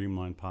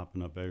Streamline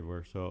popping up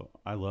everywhere. So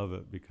I love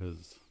it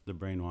because the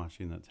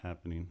brainwashing that's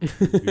happening is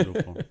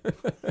beautiful.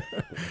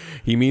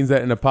 He means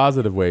that in a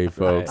positive way,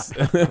 folks.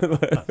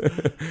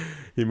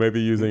 He might be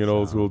using an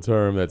old school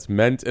term that's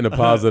meant in a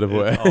positive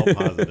way. All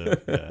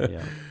positive.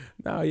 Yeah.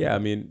 No, yeah. I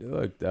mean,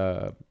 look,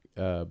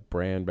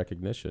 brand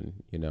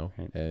recognition, Right.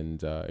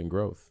 and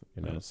growth,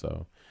 Yeah.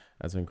 So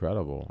that's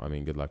incredible. I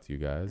mean, good luck to you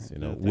guys.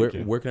 Yeah, Where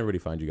thank you. where can everybody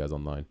find you guys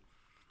online?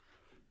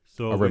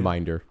 So A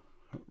reminder.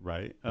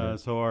 Right. Yeah.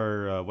 So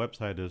our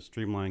website is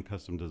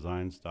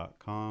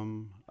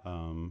streamlinecustomdesigns.com.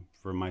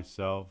 For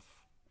myself,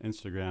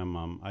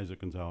 Instagram,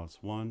 Isaac Gonzalez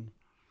 1.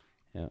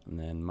 yeah, and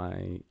then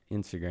my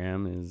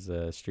Instagram is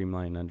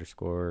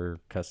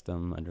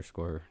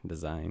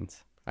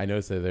streamline_custom_designs. I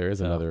noticed that there is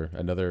So-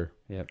 another.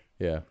 Yep.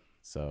 Yeah.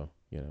 So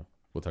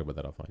we'll talk about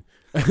that offline.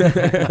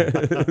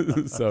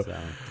 So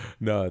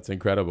no, it's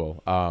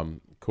incredible.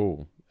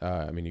 Cool.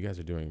 I mean, you guys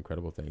are doing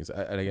incredible things.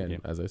 And again,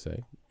 Thank you. as I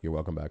say, you're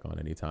welcome back on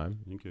anytime.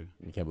 Thank you.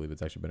 You can't believe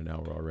it's actually been an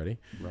hour already.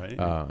 Right.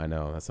 I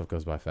know that stuff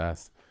goes by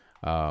fast.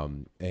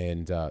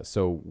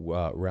 So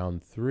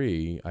round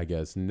 3, I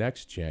guess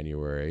next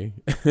January,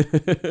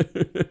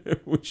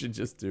 we should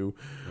just do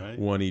Right.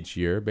 one each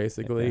year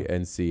basically, Okay.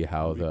 and see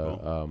how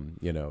That'd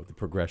be the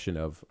progression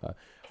of. I've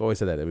always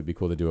said that it would be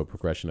cool to do a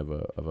progression of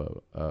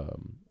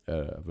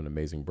an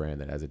amazing brand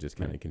that as it just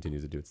kind of Right.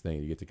 continues to do its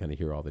thing, you get to kind of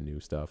hear all the new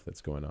stuff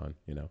that's going on.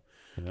 Yeah.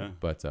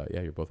 But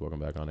you're both welcome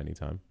back on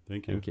anytime.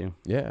 Thank you. Thank you.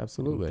 Yeah, And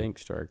absolutely.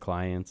 thanks to our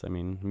clients. I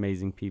mean,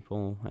 amazing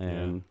people,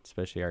 and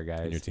especially our And your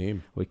guys.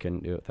 team. We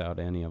couldn't do it without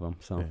any of them.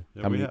 So Yeah.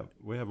 Yeah, How we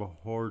many- have a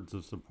hordes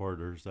of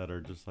supporters that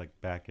are just like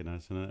backing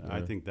us, and I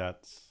Yeah. think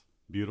that's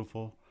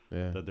beautiful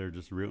Yeah. that they're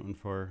just rooting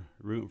for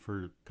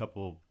a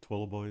couple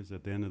Twilla boys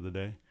at the end of the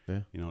day.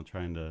 Yeah.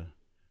 Trying to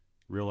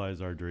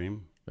realize our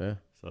dream. Yeah.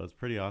 So it's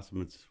pretty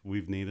awesome.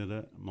 We've needed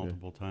it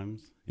multiple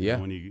times. Yeah.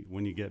 When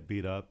you get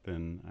beat up,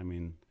 and I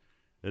mean,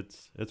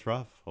 it's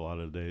rough a lot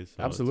of the days.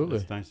 So Absolutely.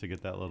 It's nice to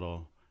get that a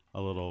little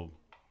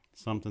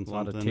something. a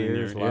lot of in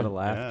tears, a your- lot of Yeah,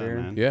 laughter.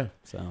 man. Yeah.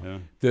 So Yeah.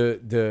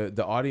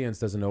 The audience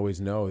doesn't always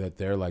know that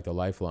they're like the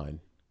lifeline.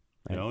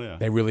 Right. Oh yeah.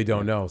 They really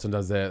don't know.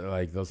 Sometimes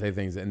they'll say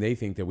things and they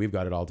think that we've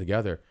got it all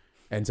together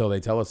until they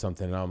tell us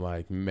something, and I'm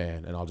like,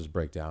 man, and I'll just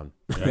break down.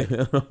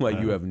 Yeah. I'm like,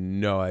 you Yeah. have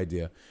no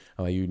idea.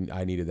 I'm like,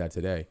 I needed that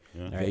today.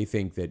 Yeah. Right. They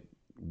think that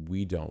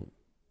we don't,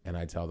 and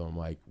I tell them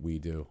like we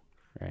do.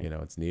 right.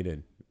 It's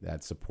needed.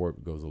 That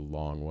support goes a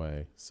long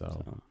way. So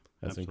So,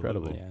 that's Absolutely.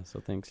 incredible. yeah. So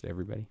thanks to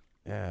everybody.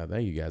 Yeah,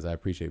 thank you guys. I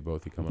appreciate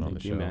both of you coming on the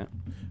Thank you, show. Matt.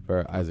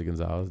 For Isaac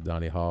Gonzalez,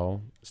 Donnie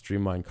Hall,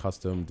 Streamline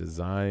Custom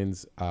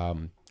Designs,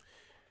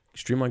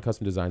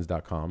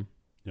 streamlinecustomdesigns.com.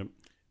 Yep.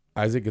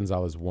 Isaac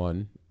Gonzalez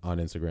 1 on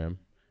Instagram,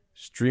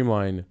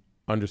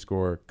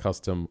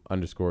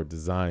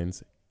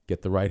 streamline_custom_designs.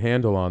 Get the right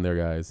handle on there,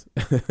 guys.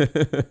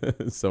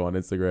 So on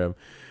Instagram,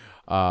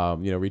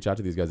 reach out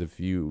to these guys if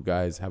you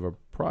guys have a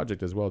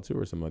project as well too,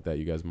 or something like that.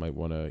 You guys might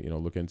want to,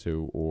 look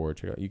into, or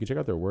you can check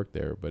out their work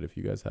there. But if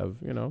you guys have,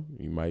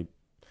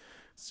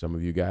 some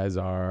of you guys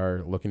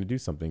are looking to do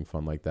something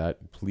fun like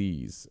that,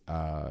 please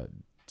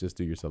just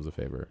do yourselves a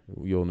favor.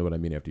 You'll know what I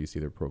mean after you see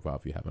their profile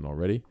if you haven't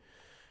already.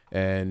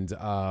 And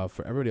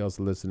for everybody else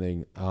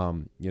listening,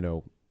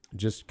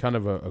 just kind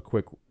of a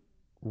quick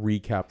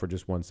recap for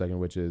just 1 second,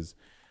 which is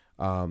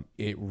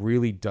it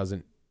really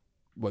doesn't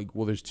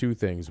there's two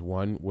things.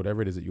 One,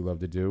 whatever it is that you love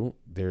to do,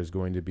 there's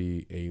going to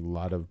be a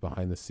lot of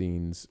behind the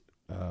scenes,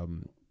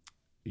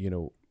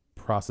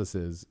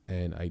 processes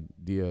and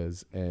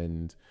ideas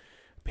and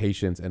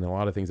patience and a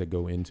lot of things that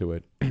go into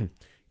it.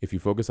 If you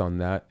focus on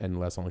that and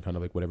less on kind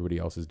of like what everybody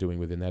else is doing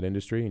within that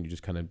industry, and you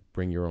just kind of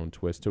bring your own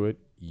twist to it,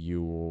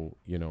 you will,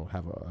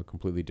 have a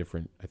completely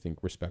different, I think,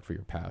 respect for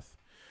your path.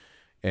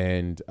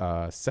 And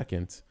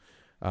second,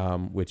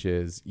 which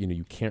is,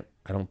 you can't,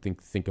 I don't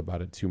think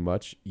about it too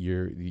much.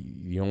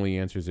 The only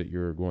answers that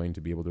you're going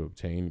to be able to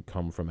obtain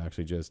come from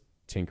actually just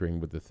tinkering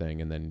with the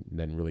thing and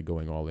then really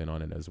going all in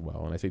on it as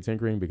well. And I say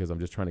tinkering because I'm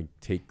just trying to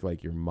take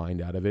like your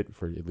mind out of it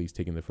for at least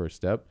taking the first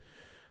step.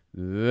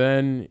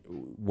 Then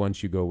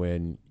once you go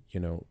in,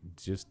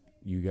 just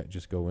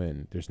go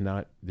in. There's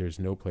no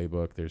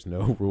playbook. There's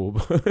no rule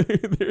book.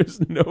 There's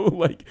no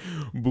like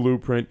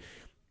blueprint,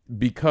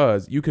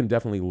 because you can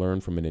definitely learn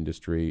from an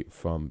industry,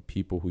 from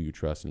people who you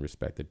trust and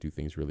respect that do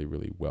things really,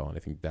 really well. And I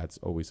think that's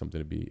always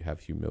something to have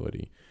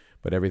humility,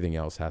 but everything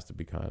else has to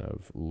be kind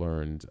of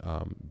learned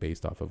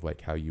based off of like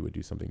how you would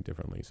do something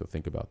differently. So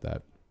think about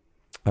that.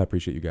 I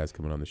appreciate you guys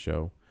coming on the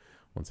show.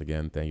 Once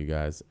again, thank you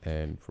guys.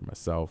 And for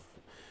myself,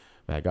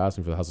 Matt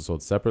Gosson for The Hustle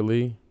Sold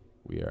Separately,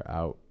 we are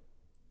out.